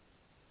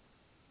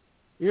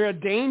 you're a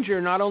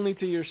danger not only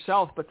to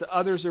yourself but to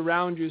others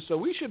around you. So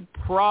we should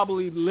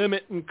probably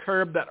limit and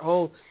curb that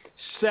whole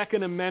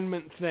Second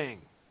Amendment thing.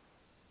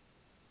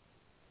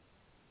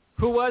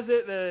 Who was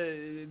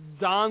it?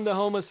 Don the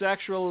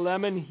homosexual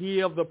lemon,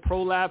 he of the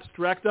prolapsed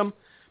rectum?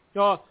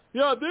 Yeah,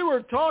 they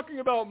were talking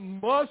about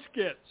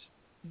muskets.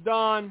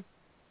 Don,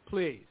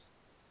 please.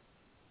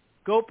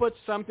 Go put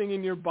something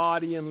in your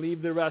body and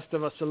leave the rest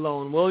of us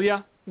alone, will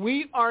ya?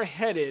 We are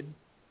headed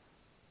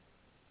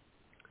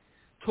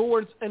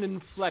towards an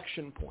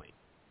inflection point.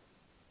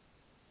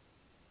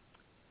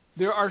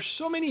 There are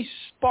so many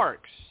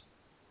sparks.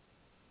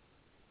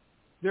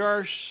 There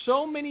are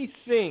so many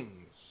things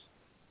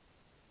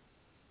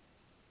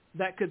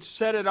that could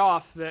set it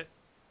off that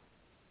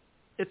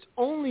it's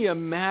only a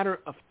matter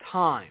of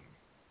time.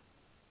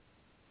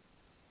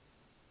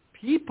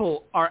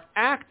 People are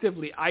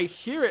actively, I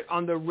hear it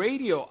on the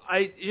radio,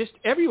 just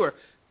everywhere,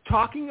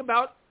 talking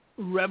about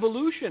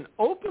revolution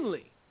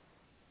openly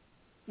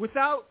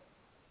without,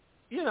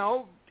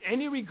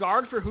 any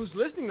regard for who's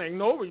listening. Like,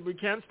 no, we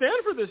can't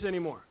stand for this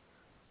anymore.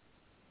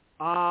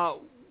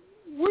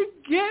 We're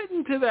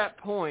getting to that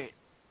point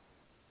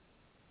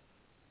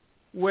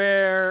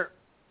where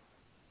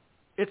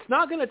it's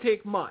not going to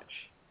take much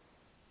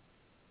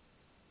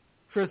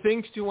for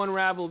things to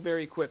unravel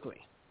very quickly.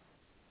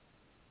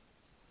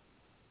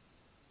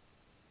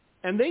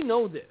 And they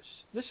know this.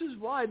 This is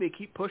why they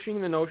keep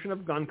pushing the notion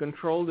of gun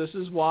control. This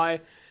is why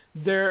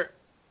they're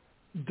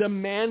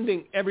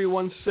demanding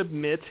everyone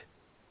submit.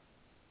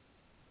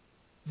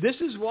 This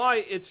is why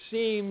it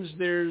seems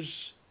there's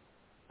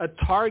a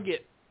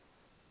target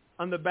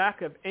on the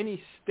back of any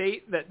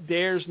state that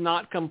dares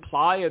not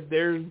comply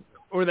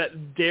or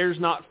that dares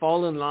not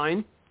fall in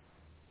line.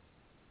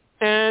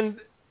 And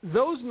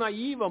those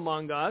naive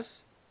among us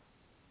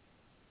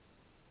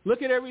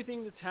look at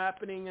everything that's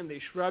happening and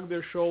they shrug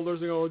their shoulders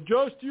and go,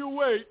 just you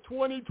wait,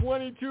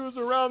 2022 is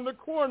around the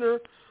corner.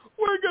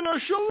 We're going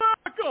to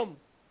shellac them.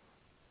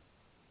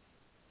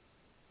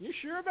 You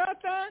sure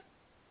about that?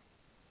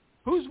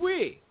 Who's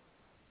we?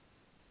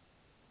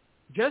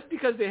 Just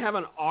because they have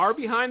an R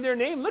behind their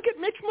name? Look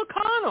at Mitch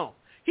McConnell.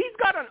 He's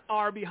got an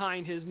R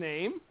behind his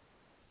name.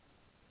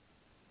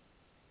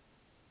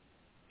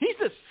 He's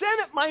a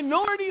Senate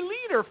minority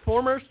leader,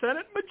 former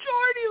Senate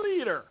majority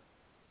leader.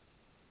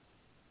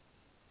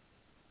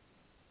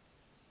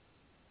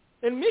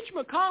 And Mitch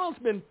McConnell's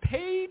been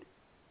paid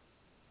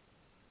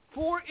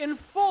for in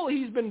full.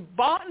 He's been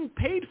bought and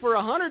paid for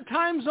 100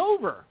 times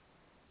over.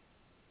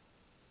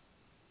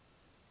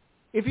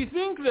 If you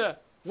think the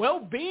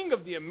well-being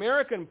of the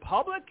American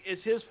public is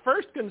his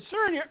first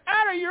concern, you're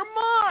out of your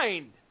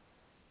mind.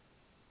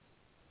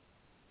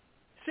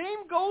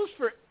 Same goes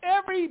for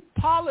every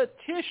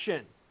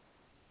politician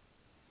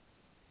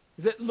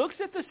that looks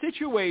at the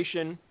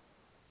situation,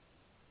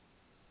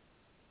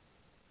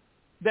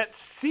 that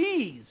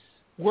sees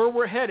where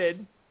we're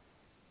headed,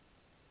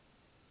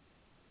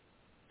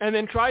 and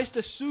then tries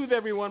to soothe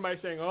everyone by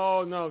saying,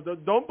 oh, no,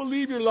 don't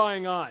believe your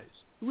lying eyes.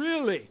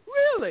 Really?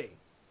 Really?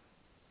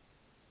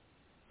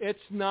 It's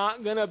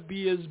not going to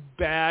be as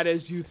bad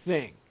as you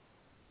think.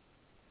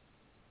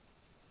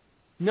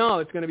 No,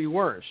 it's going to be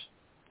worse.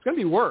 It's going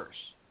to be worse.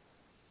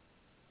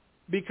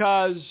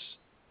 Because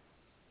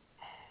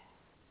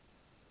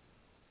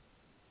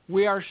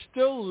we are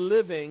still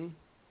living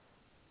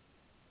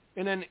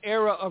in an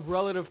era of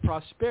relative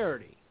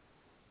prosperity.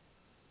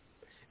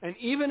 And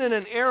even in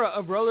an era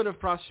of relative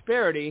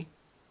prosperity,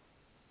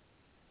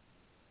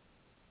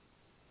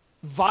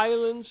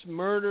 violence,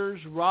 murders,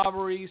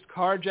 robberies,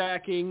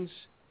 carjackings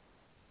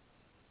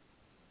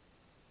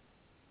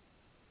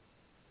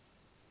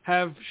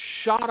have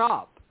shot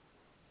up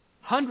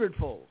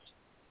hundredfolds.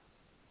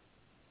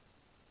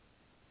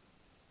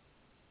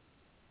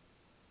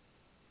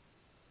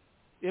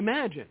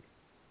 Imagine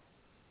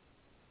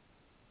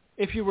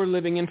if you were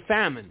living in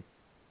famine.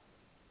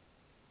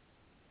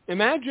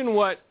 Imagine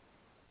what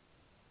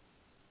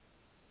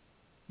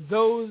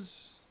those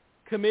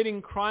committing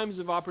crimes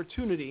of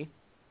opportunity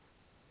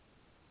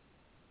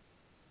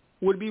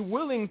would be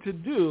willing to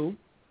do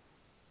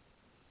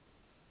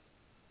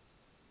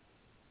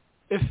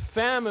if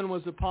famine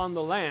was upon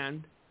the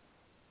land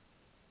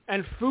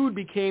and food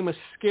became a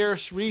scarce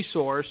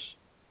resource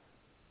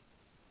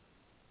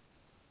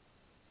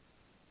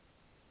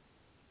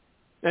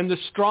and the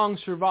strong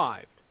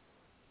survived.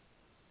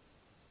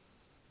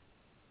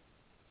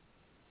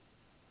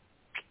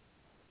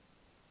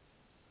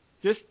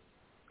 Just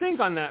think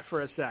on that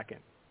for a second.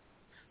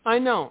 I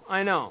know.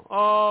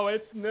 Oh,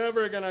 it's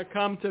never going to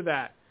come to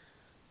that.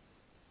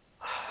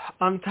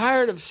 I'm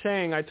tired of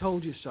saying I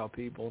told you so,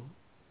 people.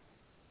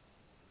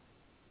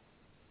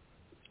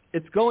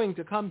 It's going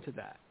to come to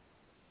that.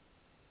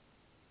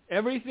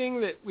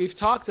 Everything that we've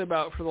talked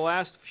about for the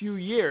last few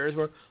years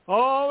were,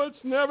 oh,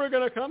 it's never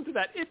going to come to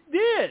that. It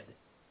did.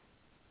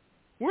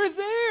 We're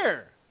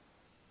there.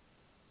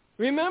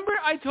 Remember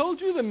I told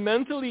you the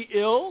mentally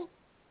ill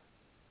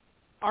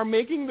are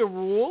making the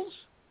rules?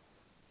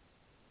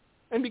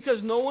 And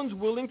because no one's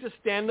willing to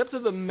stand up to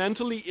the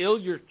mentally ill,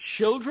 your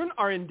children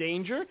are in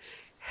danger?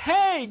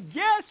 Hey,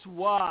 guess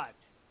what?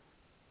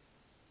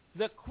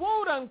 The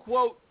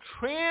quote-unquote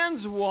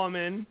trans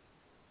woman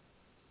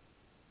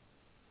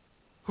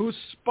who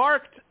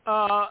sparked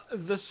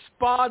the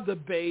spa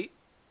debate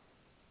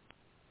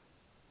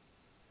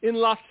in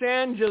Los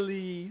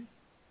Angeles,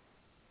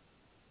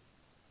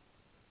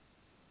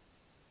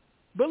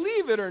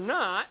 believe it or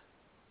not,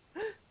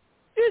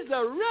 is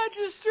a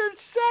registered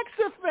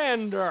sex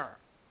offender.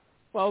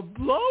 Well,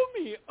 blow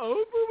me over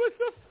with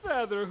a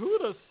feather.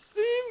 Who'd have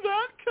seen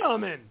that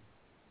coming?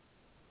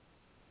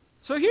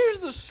 So here's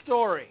the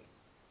story.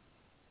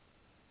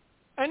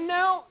 And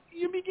now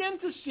you begin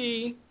to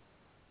see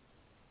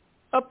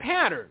a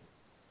pattern.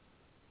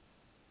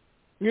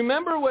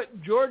 Remember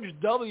what George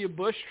W.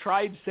 Bush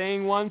tried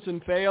saying once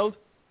and failed?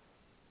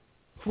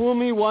 Fool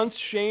me once,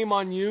 shame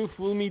on you.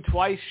 Fool me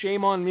twice,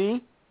 shame on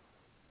me.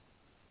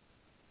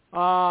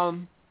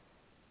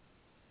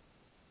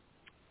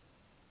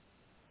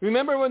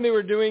 Remember when they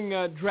were doing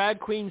Drag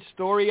Queen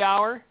Story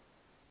Hour?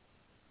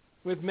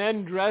 With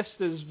men dressed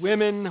as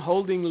women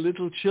holding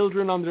little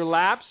children on their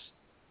laps?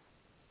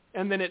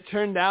 And then it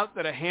turned out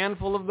that a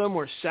handful of them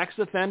were sex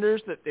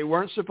offenders, that they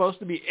weren't supposed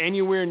to be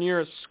anywhere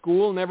near a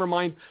school, never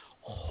mind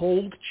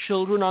hold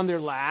children on their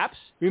laps.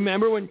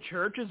 Remember when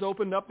churches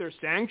opened up their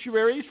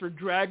sanctuaries for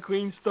Drag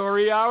Queen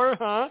Story Hour,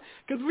 huh?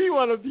 Because we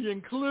want to be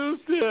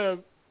inclusive.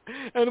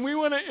 And we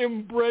want to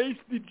embrace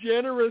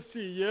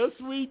degeneracy. Yes,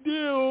 we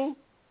do.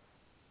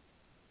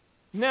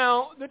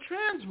 Now, the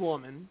trans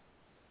woman,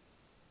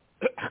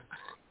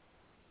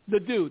 the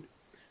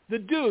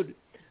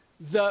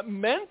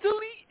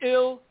mentally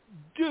ill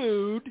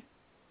dude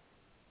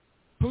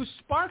who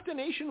sparked a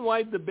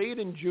nationwide debate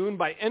in June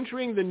by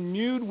entering the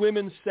nude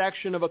women's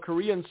section of a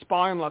Korean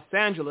spa in Los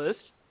Angeles.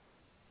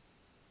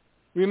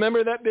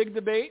 Remember that big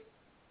debate?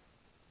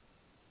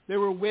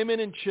 There were women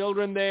and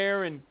children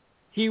there, and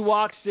he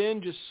walks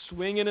in just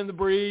swinging in the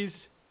breeze.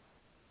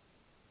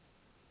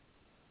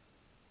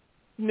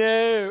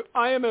 No,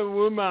 I am a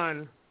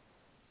woman.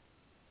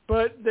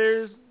 But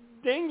there's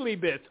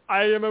dangly bits.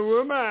 I am a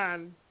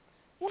woman.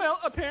 Well,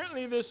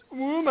 apparently this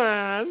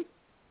woman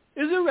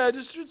is a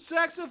registered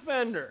sex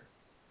offender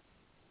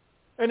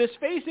and is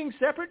facing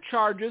separate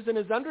charges and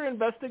is under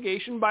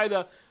investigation by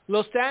the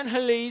Los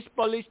Angeles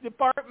Police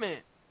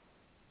Department.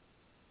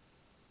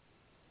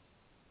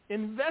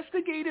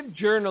 Investigative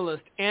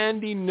journalist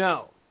Andy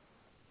Ngo.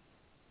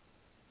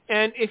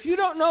 And if you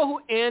don't know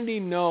who Andy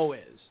Ngo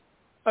is,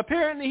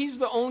 apparently he's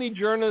the only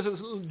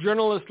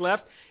journalist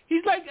left.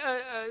 He's like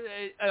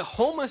a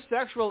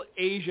homosexual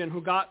Asian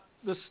who got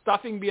the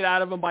stuffing beat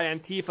out of him by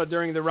Antifa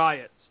during the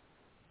riots.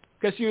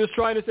 Because he was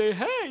trying to say,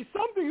 hey,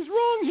 something's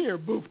wrong here.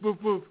 Boof, boof,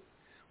 boof.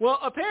 Well,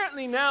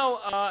 apparently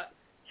now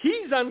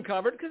he's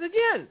uncovered because,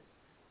 again,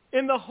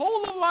 in the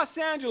whole of Los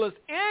Angeles,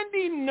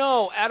 Andy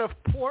Ngo out of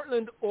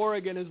Portland,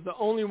 Oregon is the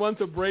only one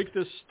to break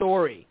this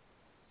story.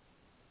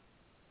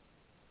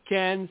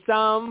 Can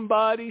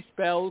somebody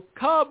spell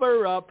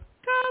cover up?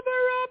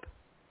 Cover up.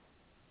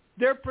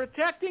 They're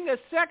protecting a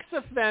sex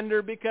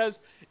offender because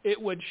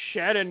it would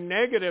shed a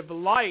negative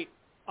light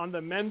on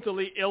the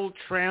mentally ill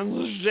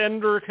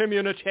transgender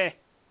community.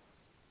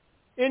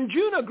 In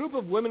June, a group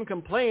of women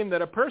complained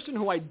that a person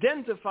who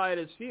identified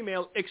as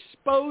female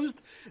exposed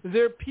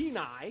their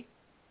peni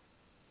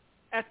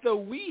at the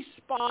Wee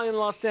Spa in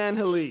Los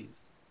Angeles.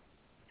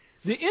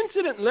 The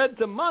incident led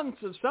to months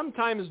of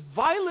sometimes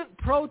violent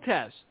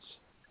protests.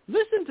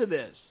 Listen to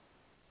this.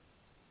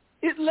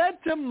 It led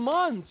to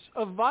months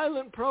of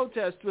violent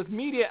protests with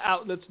media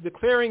outlets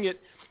declaring it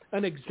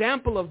an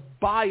example of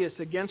bias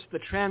against the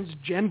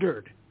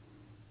transgendered,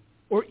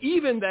 or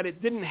even that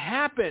it didn't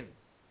happen.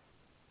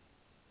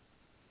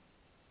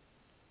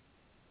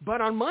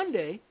 But on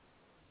Monday,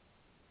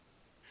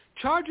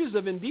 charges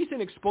of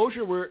indecent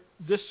exposure were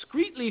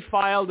discreetly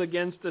filed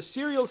against a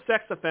serial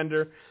sex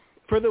offender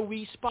for the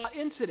Wee Spa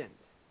incident.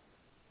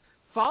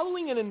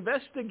 Following an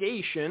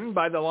investigation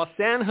by the Los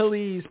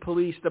Angeles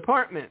Police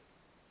Department,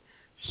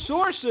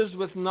 sources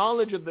with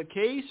knowledge of the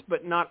case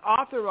but not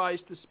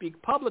authorized to speak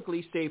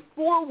publicly say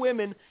 4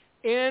 women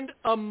and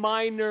a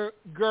minor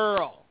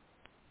girl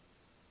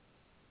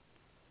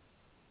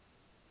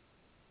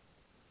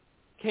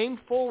came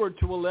forward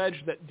to allege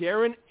that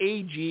Darren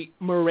A.G.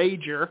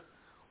 Marager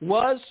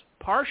was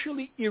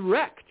partially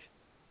erect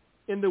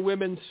in the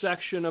women's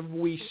section of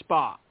Wee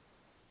Spa.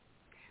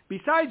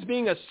 Besides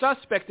being a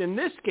suspect in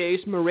this case,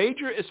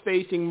 Marager is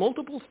facing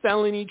multiple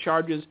felony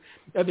charges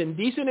of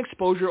indecent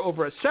exposure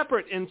over a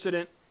separate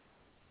incident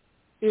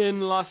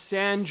in Los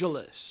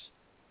Angeles.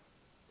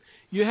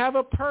 You have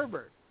a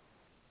pervert.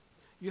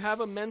 You have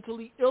a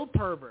mentally ill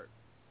pervert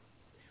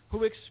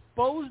who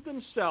exposed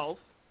himself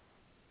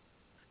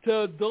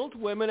to adult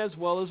women as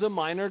well as a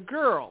minor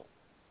girl,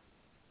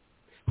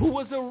 who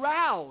was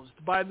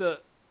aroused by the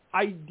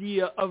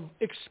idea of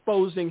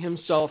exposing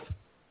himself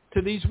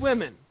to these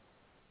women.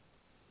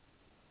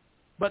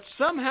 But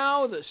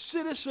somehow the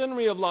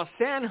citizenry of Los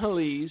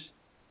Angeles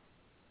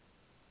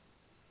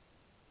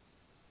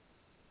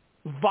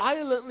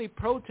violently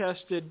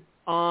protested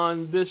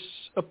on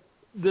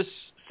this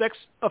sex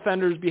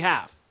offender's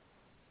behalf.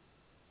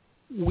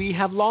 We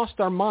have lost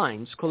our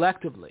minds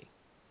collectively.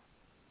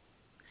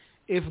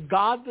 If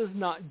God does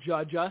not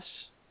judge us,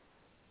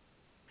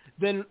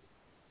 then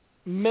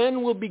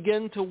men will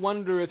begin to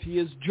wonder if he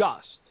is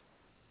just.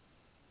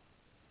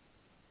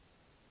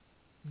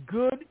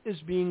 Good is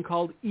being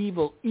called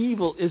evil.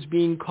 Evil is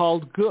being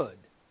called good.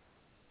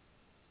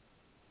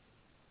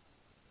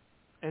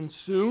 And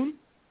soon,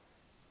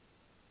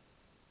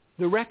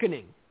 the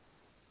reckoning.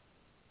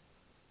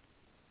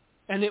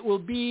 And it will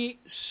be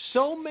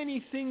so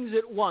many things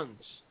at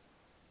once.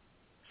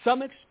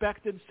 Some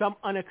expected, some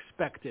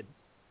unexpected.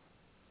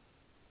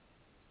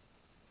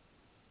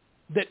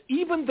 That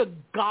even the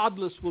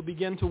godless will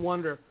begin to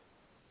wonder,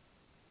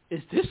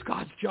 is this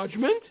God's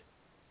judgment?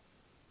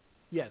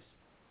 Yes.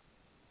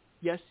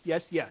 Yes,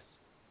 yes, yes.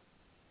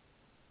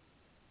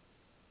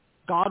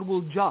 God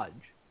will judge.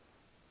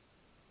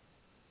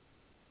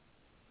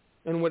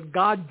 And when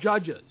God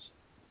judges,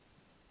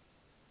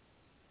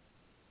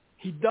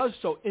 he does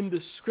so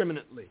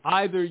indiscriminately.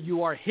 Either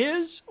you are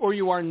his or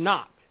you are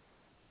not.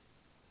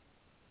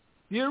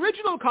 The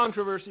original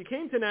controversy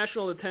came to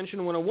national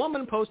attention when a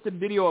woman posted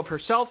video of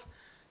herself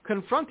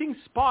confronting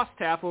spa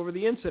staff over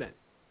the incident.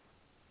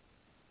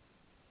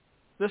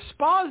 The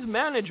spa's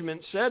management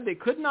said they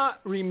could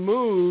not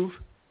remove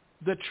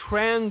the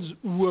trans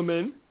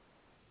woman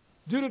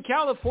due to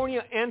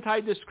California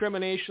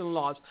anti-discrimination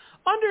laws.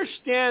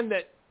 Understand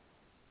that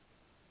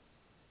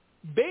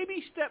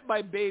baby step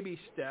by baby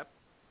step,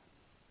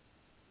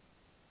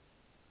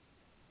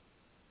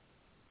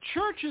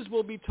 churches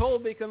will be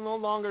told they can no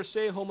longer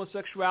say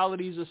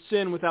homosexuality is a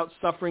sin without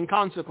suffering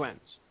consequence.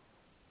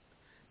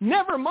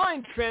 Never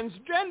mind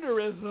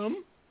transgenderism.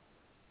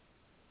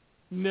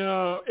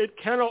 No, it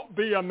cannot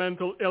be a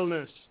mental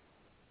illness.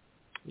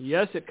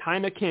 Yes, it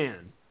kind of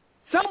can.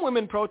 Some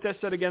women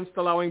protested against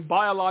allowing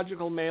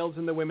biological males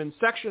in the women's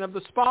section of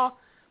the spa,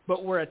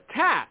 but were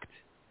attacked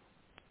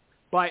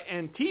by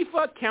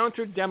Antifa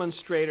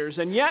counter-demonstrators,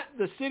 and yet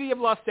the city of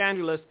Los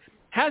Angeles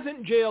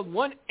hasn't jailed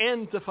one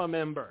Antifa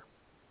member.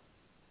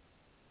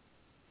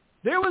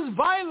 There was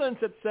violence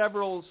at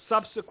several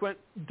subsequent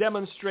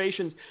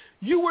demonstrations.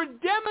 You were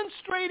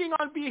demonstrating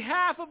on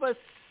behalf of a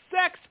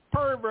sex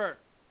pervert.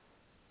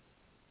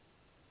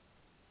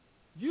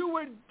 You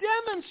were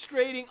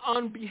demonstrating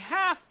on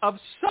behalf of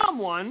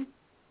someone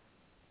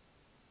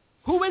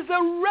who is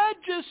a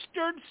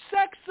registered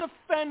sex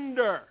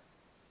offender.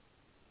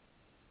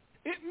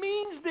 It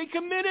means they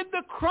committed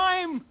the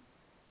crime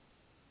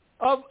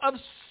of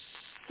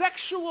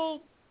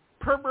sexual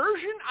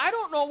perversion. I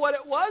don't know what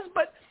it was,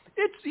 but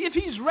if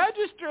he's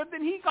registered,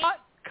 then he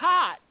got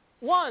caught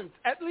once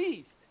at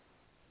least.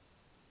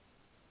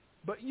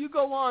 But you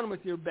go on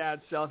with your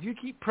bad self. You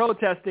keep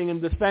protesting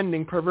and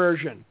defending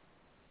perversion.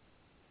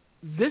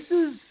 This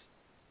is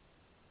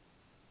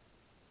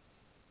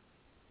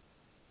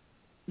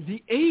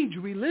the age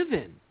we live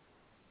in.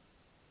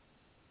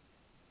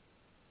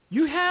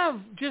 You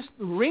have just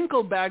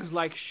wrinkle bags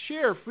like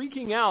Cher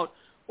freaking out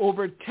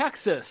over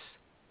Texas,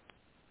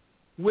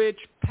 which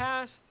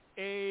passed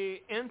an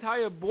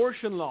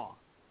anti-abortion law.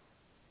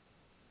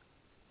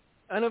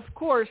 And of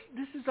course,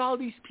 this is all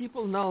these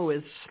people know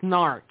is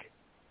snark.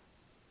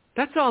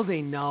 That's all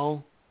they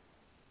know.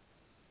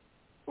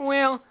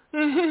 Well,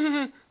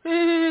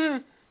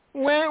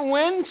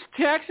 when's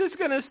Texas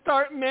going to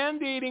start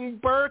mandating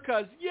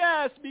burqas?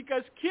 Yes,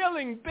 because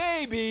killing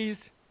babies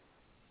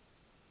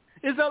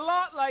is a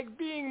lot like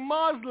being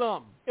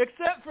Muslim,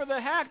 except for the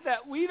fact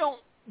that we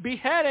don't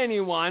behead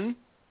anyone,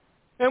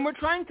 and we're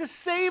trying to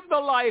save the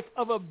life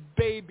of a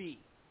baby.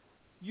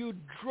 You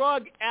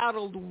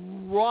drug-addled,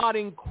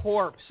 rotting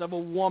corpse of a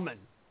woman.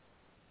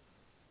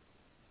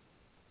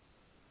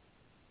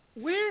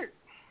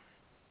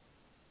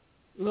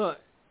 Look,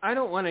 I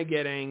don't want to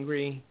get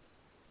angry.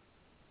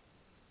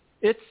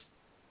 It's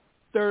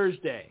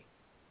Thursday.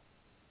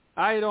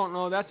 I don't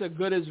know. That's as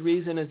good a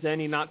reason as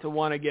any not to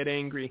want to get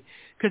angry.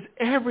 Because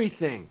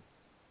everything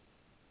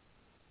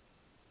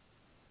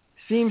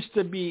seems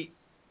to be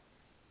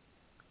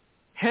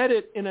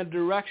headed in a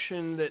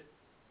direction that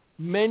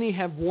many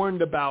have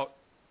warned about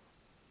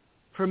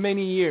for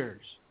many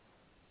years.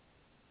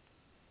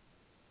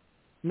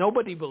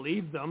 Nobody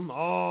believed them.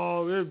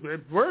 Oh,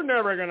 we're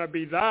never going to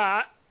be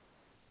that.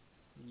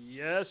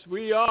 Yes,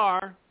 we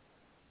are.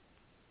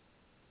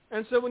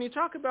 And so when you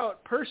talk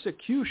about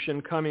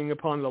persecution coming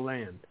upon the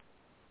land,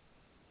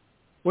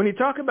 when you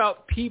talk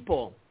about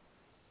people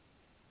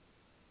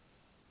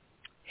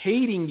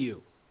hating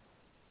you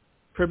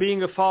for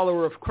being a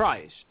follower of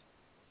Christ,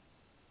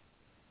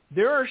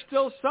 there are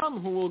still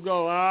some who will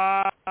go,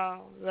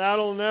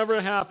 that'll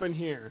never happen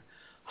here.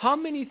 How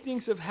many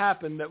things have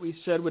happened that we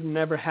said would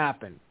never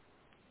happen?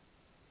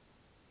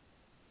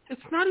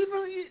 It's not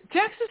even,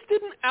 Texas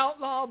didn't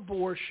outlaw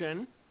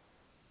abortion.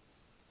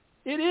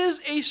 It is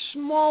a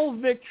small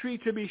victory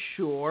to be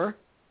sure.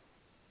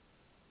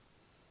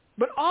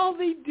 But all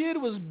they did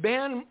was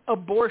ban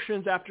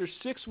abortions after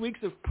 6 weeks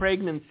of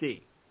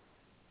pregnancy.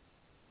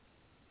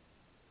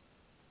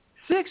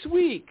 6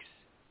 weeks.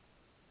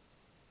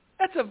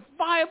 That's a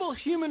viable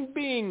human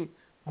being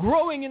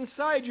growing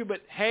inside you.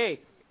 But hey,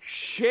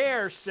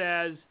 Cher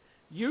says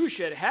you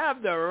should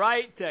have the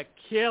right to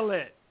kill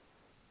it.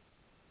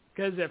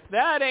 Because if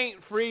that ain't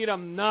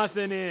freedom,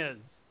 nothing is.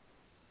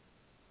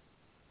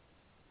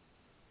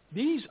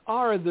 These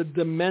are the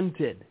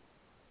demented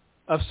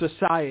of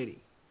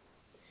society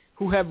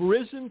who have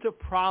risen to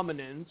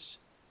prominence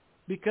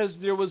because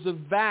there was a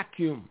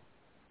vacuum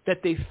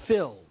that they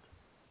filled.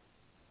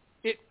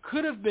 It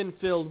could have been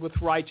filled with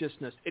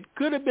righteousness. It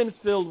could have been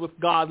filled with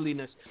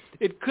godliness.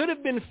 It could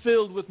have been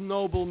filled with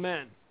noble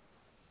men.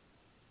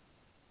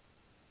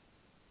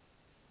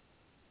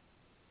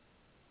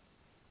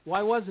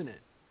 Why wasn't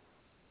it?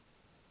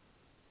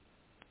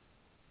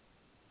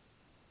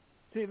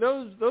 See,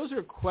 those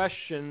are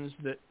questions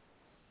that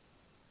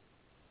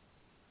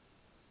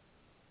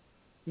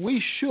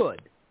we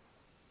should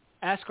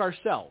ask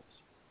ourselves.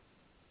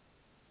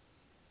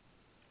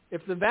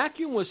 If the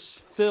vacuum was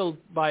filled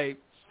by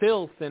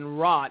filth and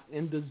rot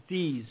and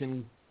disease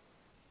and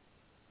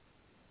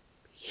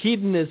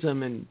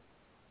hedonism and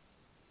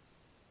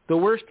the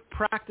worst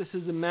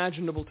practices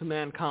imaginable to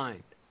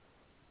mankind,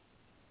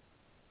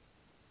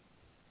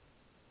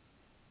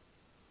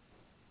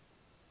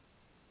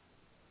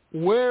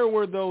 where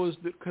were those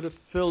that could have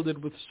filled it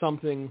with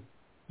something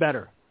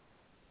better?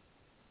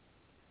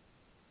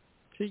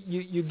 See,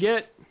 you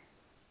get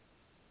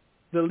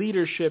the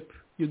leadership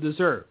you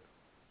deserve.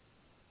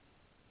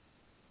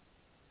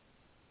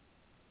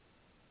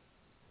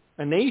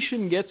 A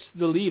nation gets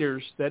the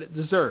leaders that it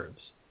deserves.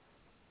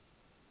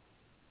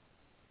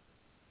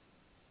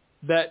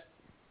 That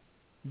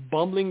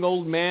bumbling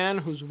old man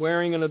who's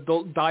wearing an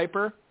adult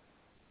diaper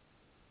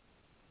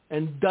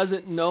and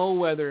doesn't know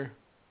whether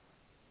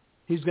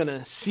he's going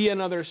to see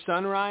another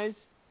sunrise,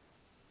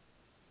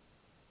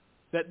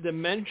 that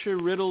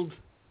dementia-riddled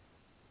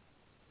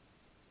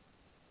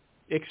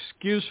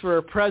excuse for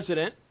a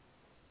president,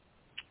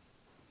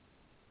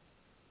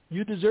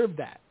 you deserve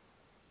that.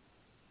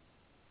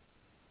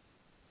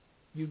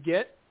 You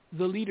get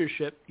the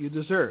leadership you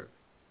deserve.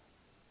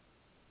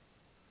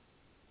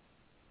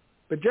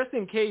 But just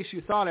in case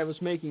you thought I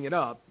was making it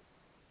up,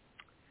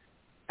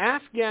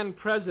 Afghan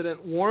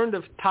president warned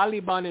of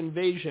Taliban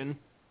invasion,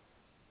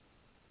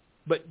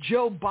 but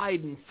Joe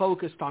Biden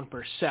focused on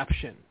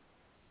perception.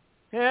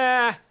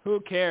 Who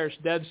cares?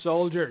 Dead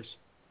soldiers.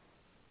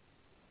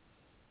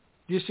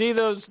 Do you see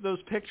those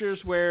pictures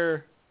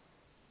where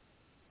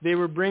they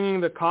were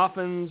bringing the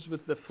coffins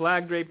with the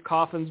flag-draped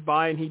coffins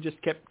by and he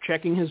just kept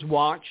checking his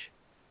watch?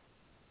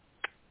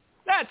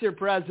 That's your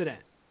president.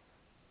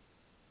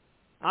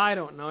 I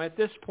don't know. At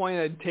this point,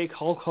 I'd take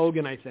Hulk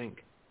Hogan, I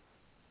think.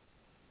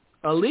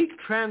 A leaked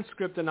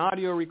transcript and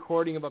audio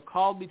recording of a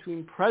call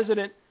between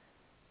President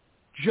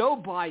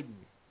Joe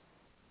Biden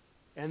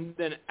and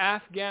then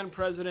Afghan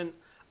President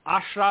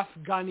Ashraf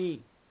Ghani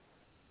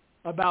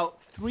about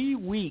 3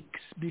 weeks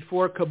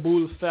before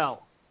Kabul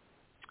fell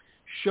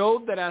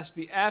showed that as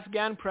the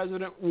Afghan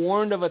president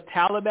warned of a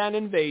Taliban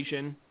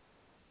invasion,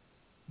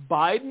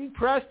 Biden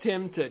pressed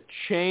him to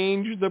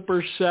change the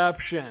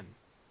perception.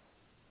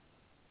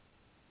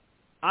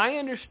 I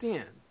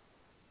understand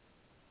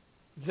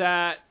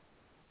that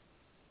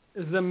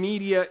the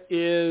media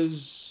is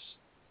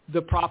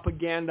the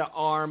propaganda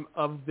arm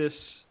of this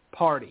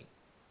party.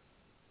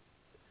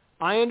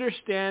 I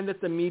understand that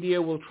the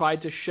media will try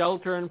to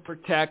shelter and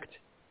protect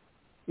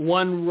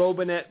one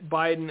Robinette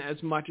Biden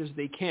as much as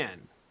they can.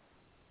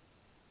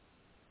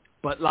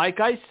 But like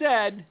I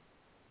said,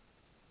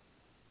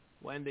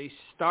 when they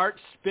start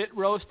spit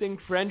roasting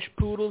French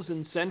poodles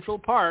in Central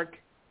Park,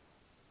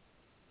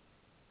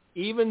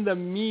 even the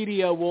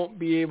media won't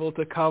be able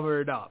to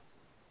cover it up.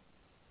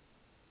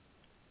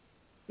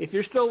 If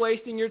you're still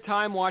wasting your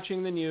time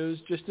watching the news,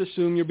 just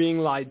assume you're being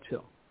lied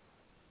to.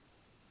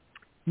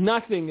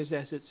 Nothing is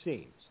as it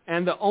seems.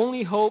 And the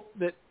only hope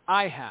that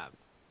I have,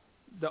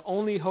 the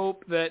only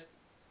hope that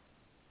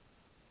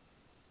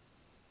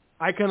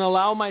I can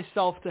allow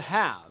myself to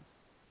have,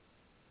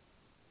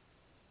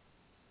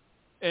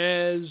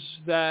 is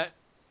that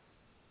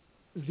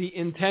the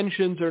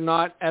intentions are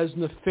not as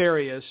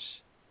nefarious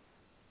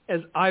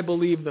as I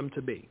believe them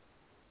to be.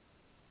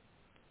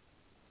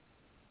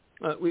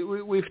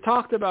 We've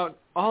talked about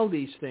all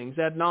these things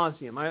ad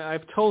nauseum.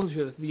 I've told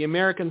you that the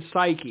American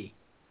psyche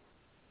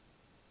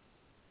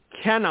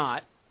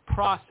cannot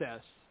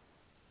process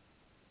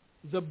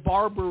the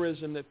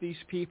barbarism that these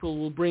people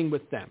will bring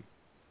with them.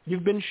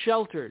 You've been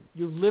sheltered.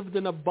 You've lived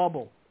in a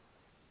bubble.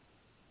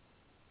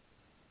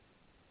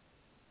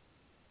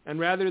 And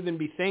rather than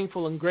be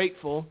thankful and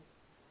grateful,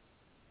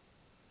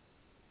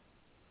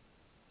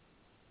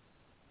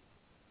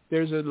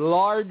 there's a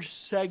large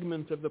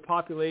segment of the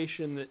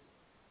population that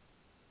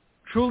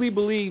truly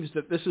believes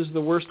that this is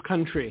the worst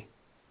country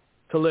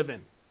to live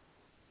in.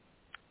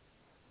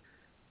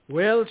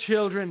 Well,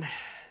 children,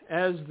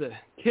 as the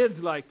kids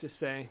like to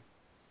say,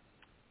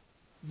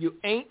 you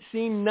ain't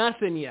seen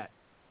nothing yet.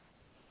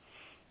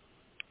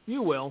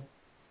 You will.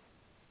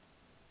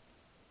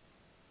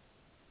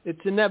 It's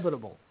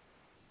inevitable.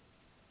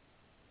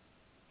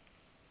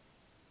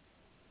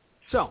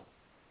 So,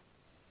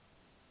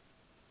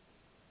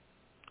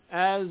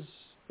 as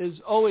is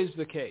always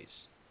the case,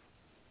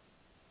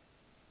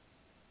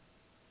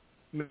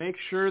 make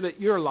sure that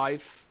your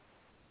life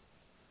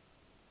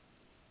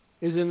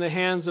is in the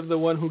hands of the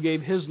one who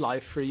gave his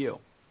life for you.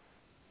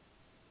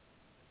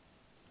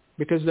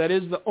 Because that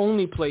is the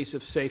only place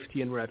of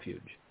safety and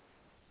refuge.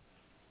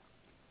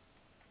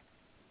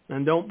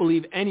 And don't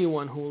believe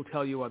anyone who will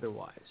tell you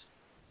otherwise.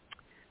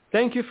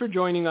 Thank you for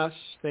joining us.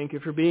 Thank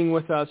you for being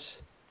with us.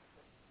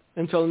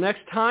 Until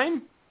next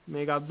time,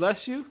 may God bless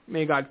you.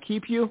 May God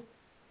keep you.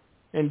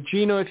 And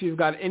Gino, if you've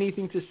got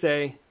anything to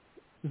say,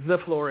 the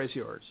floor is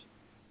yours.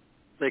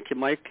 Thank you,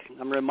 Mike.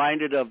 I'm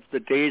reminded of the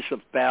days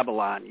of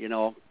Babylon. You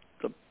know,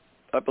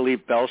 I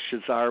believe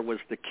Belshazzar was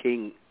the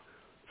king,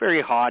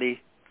 very haughty.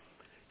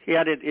 He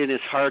had it in his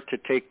heart to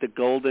take the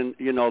golden,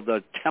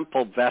 the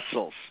temple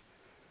vessels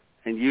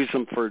and use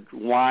them for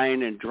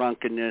wine and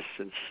drunkenness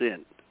and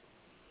sin.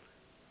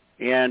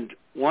 And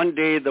one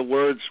day the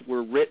words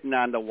were written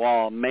on the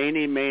wall,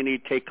 Mene, Mene,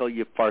 Tekel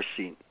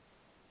Upharsin.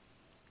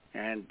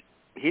 And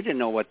he didn't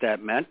know what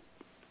that meant.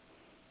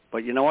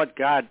 But you know what?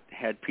 God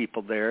had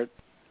people there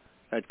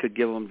that could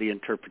give him the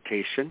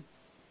interpretation.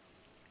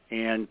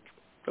 And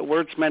the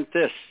words meant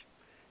this: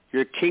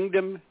 your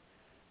kingdom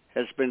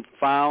has been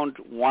found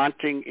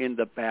wanting in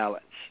the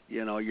balance.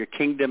 Your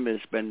kingdom has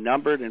been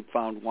numbered and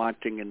found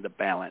wanting in the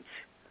balance.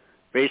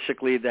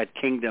 Basically, that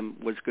kingdom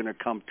was going to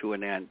come to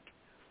an end.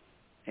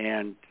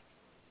 And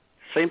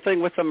same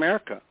thing with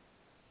America.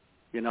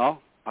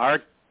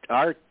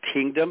 Our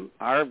kingdom,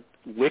 our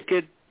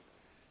wicked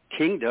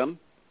kingdom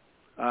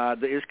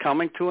is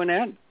coming to an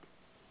end.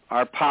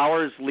 Our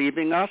power is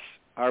leaving us.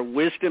 Our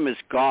wisdom is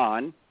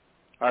gone.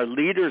 Our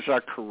leaders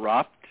are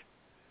corrupt.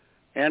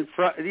 And,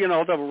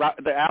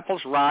 the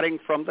apple's rotting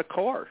from the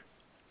core,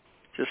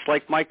 just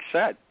like Mike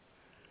said.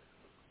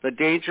 The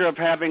danger of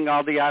having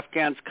all the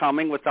Afghans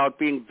coming without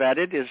being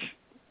vetted is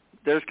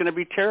there's going to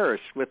be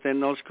terrorists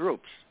within those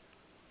groups.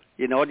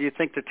 Do you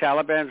think the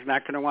Taliban's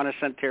not going to want to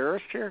send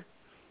terrorists here?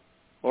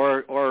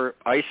 Or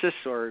ISIS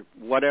or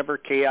whatever,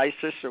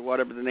 K-ISIS or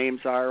whatever the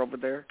names are over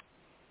there?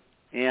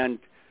 And,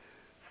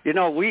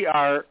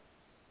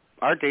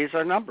 our days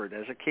are numbered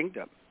as a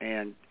kingdom.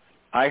 And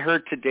I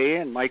heard today,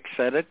 and Mike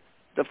said it,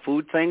 the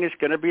food thing is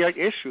going to be an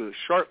issue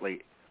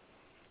shortly.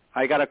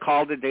 I got a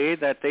call today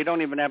that they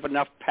don't even have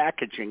enough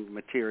packaging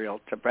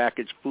material to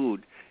package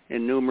food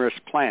in numerous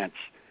plants.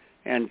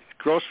 And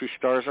grocery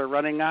stores are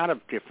running out of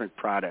different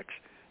products.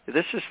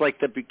 This is like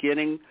the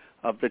beginning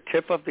of the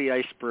tip of the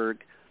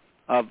iceberg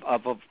of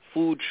a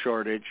food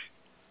shortage,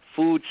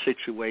 food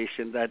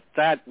situation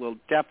that will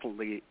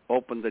definitely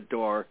open the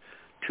door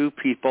to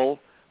people,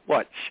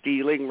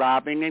 stealing,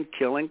 robbing, and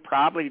killing,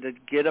 probably to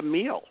get a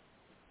meal.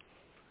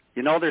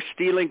 They're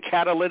stealing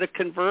catalytic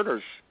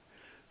converters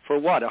for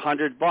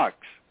 $100.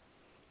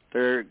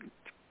 Their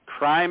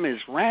crime is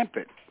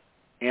rampant.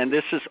 And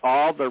this is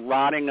all the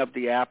rotting of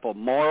the apple,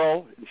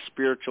 moral and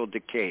spiritual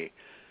decay.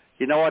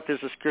 You know what?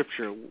 There's a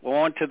scripture.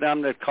 Woe unto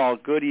them that call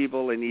good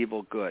evil and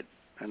evil good.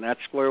 And that's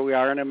where we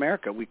are in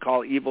America. We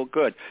call evil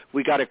good.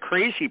 We got a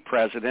crazy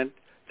president.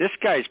 This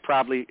guy's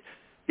probably,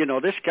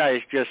 this guy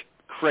is just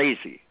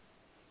crazy.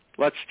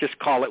 Let's just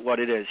call it what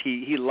it is.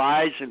 He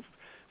lies and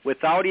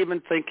without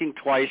even thinking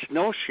twice,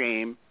 no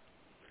shame,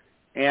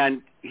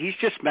 and he's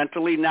just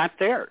mentally not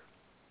there,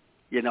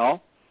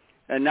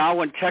 And now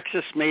when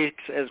Texas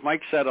makes, as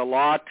Mike said, a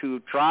law to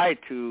try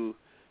to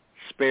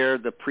spare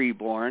the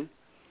preborn,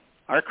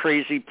 our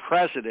crazy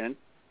president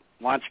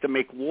wants to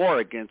make war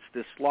against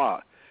this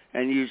law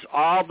and use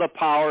all the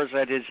powers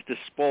at his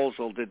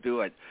disposal to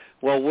do it.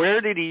 Well,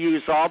 where did he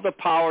use all the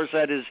powers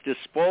at his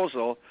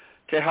disposal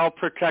to help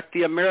protect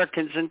the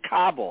Americans in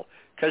Kabul?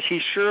 Because he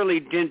surely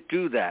didn't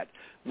do that.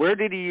 Where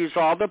did he use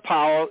all the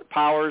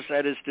powers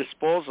at his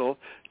disposal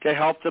to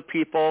help the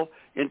people,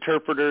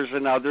 interpreters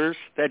and others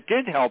that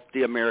did help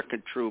the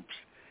American troops?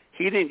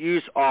 He didn't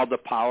use all the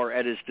power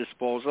at his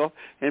disposal.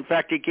 In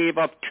fact, he gave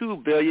up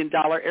 $2 billion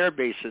air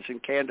bases in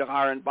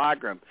Kandahar and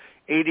Bagram,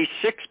 $86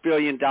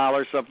 billion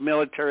of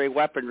military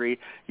weaponry,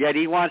 yet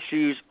he wants to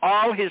use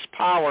all his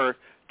power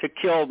to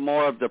kill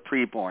more of the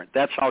preborn.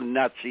 That's how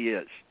nuts he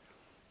is.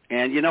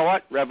 And you know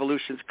what?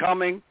 Revolution's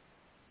coming.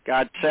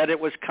 God said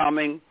it was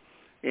coming.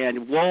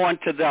 And woe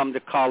unto them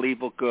that call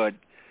evil good.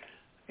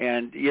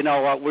 And you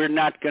know what? We're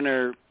not going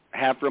to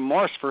have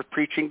remorse for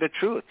preaching the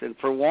truth and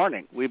for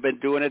warning. We've been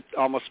doing it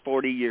almost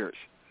 40 years.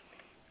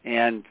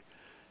 And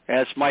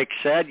as Mike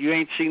said, you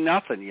ain't seen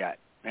nothing yet.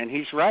 And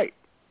he's right.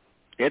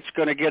 It's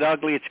going to get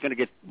ugly. It's going to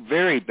get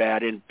very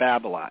bad in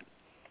Babylon.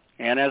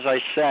 And as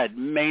I said,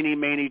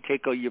 many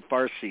tekel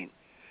upharsin.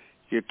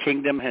 Your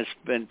kingdom has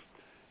been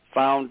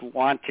found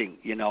wanting,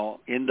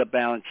 in the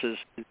balances,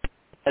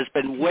 has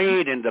been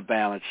weighed in the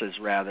balances,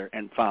 rather,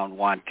 and found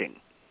wanting.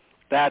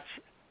 That's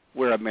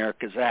where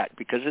America's at,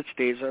 because its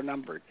days are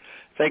numbered.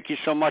 Thank you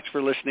so much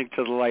for listening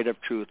to the Light of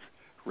Truth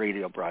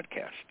radio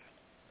broadcast.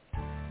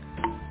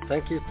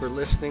 Thank you for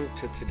listening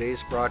to today's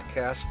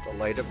broadcast, The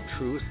Light of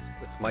Truth,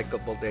 with Michael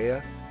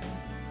Boldea.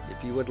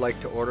 If you would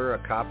like to order a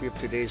copy of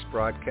today's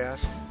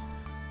broadcast,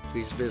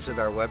 please visit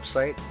our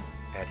website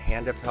at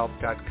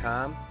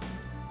handofhelp.com.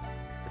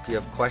 If you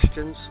have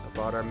questions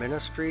about our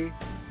ministry,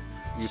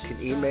 you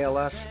can email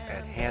us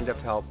at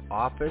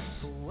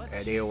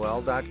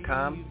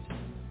handofhelpoffice@aol.com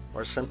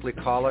or simply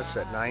call us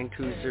at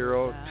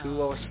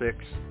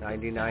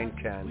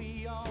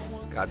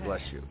 920-206-9910. God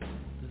bless you.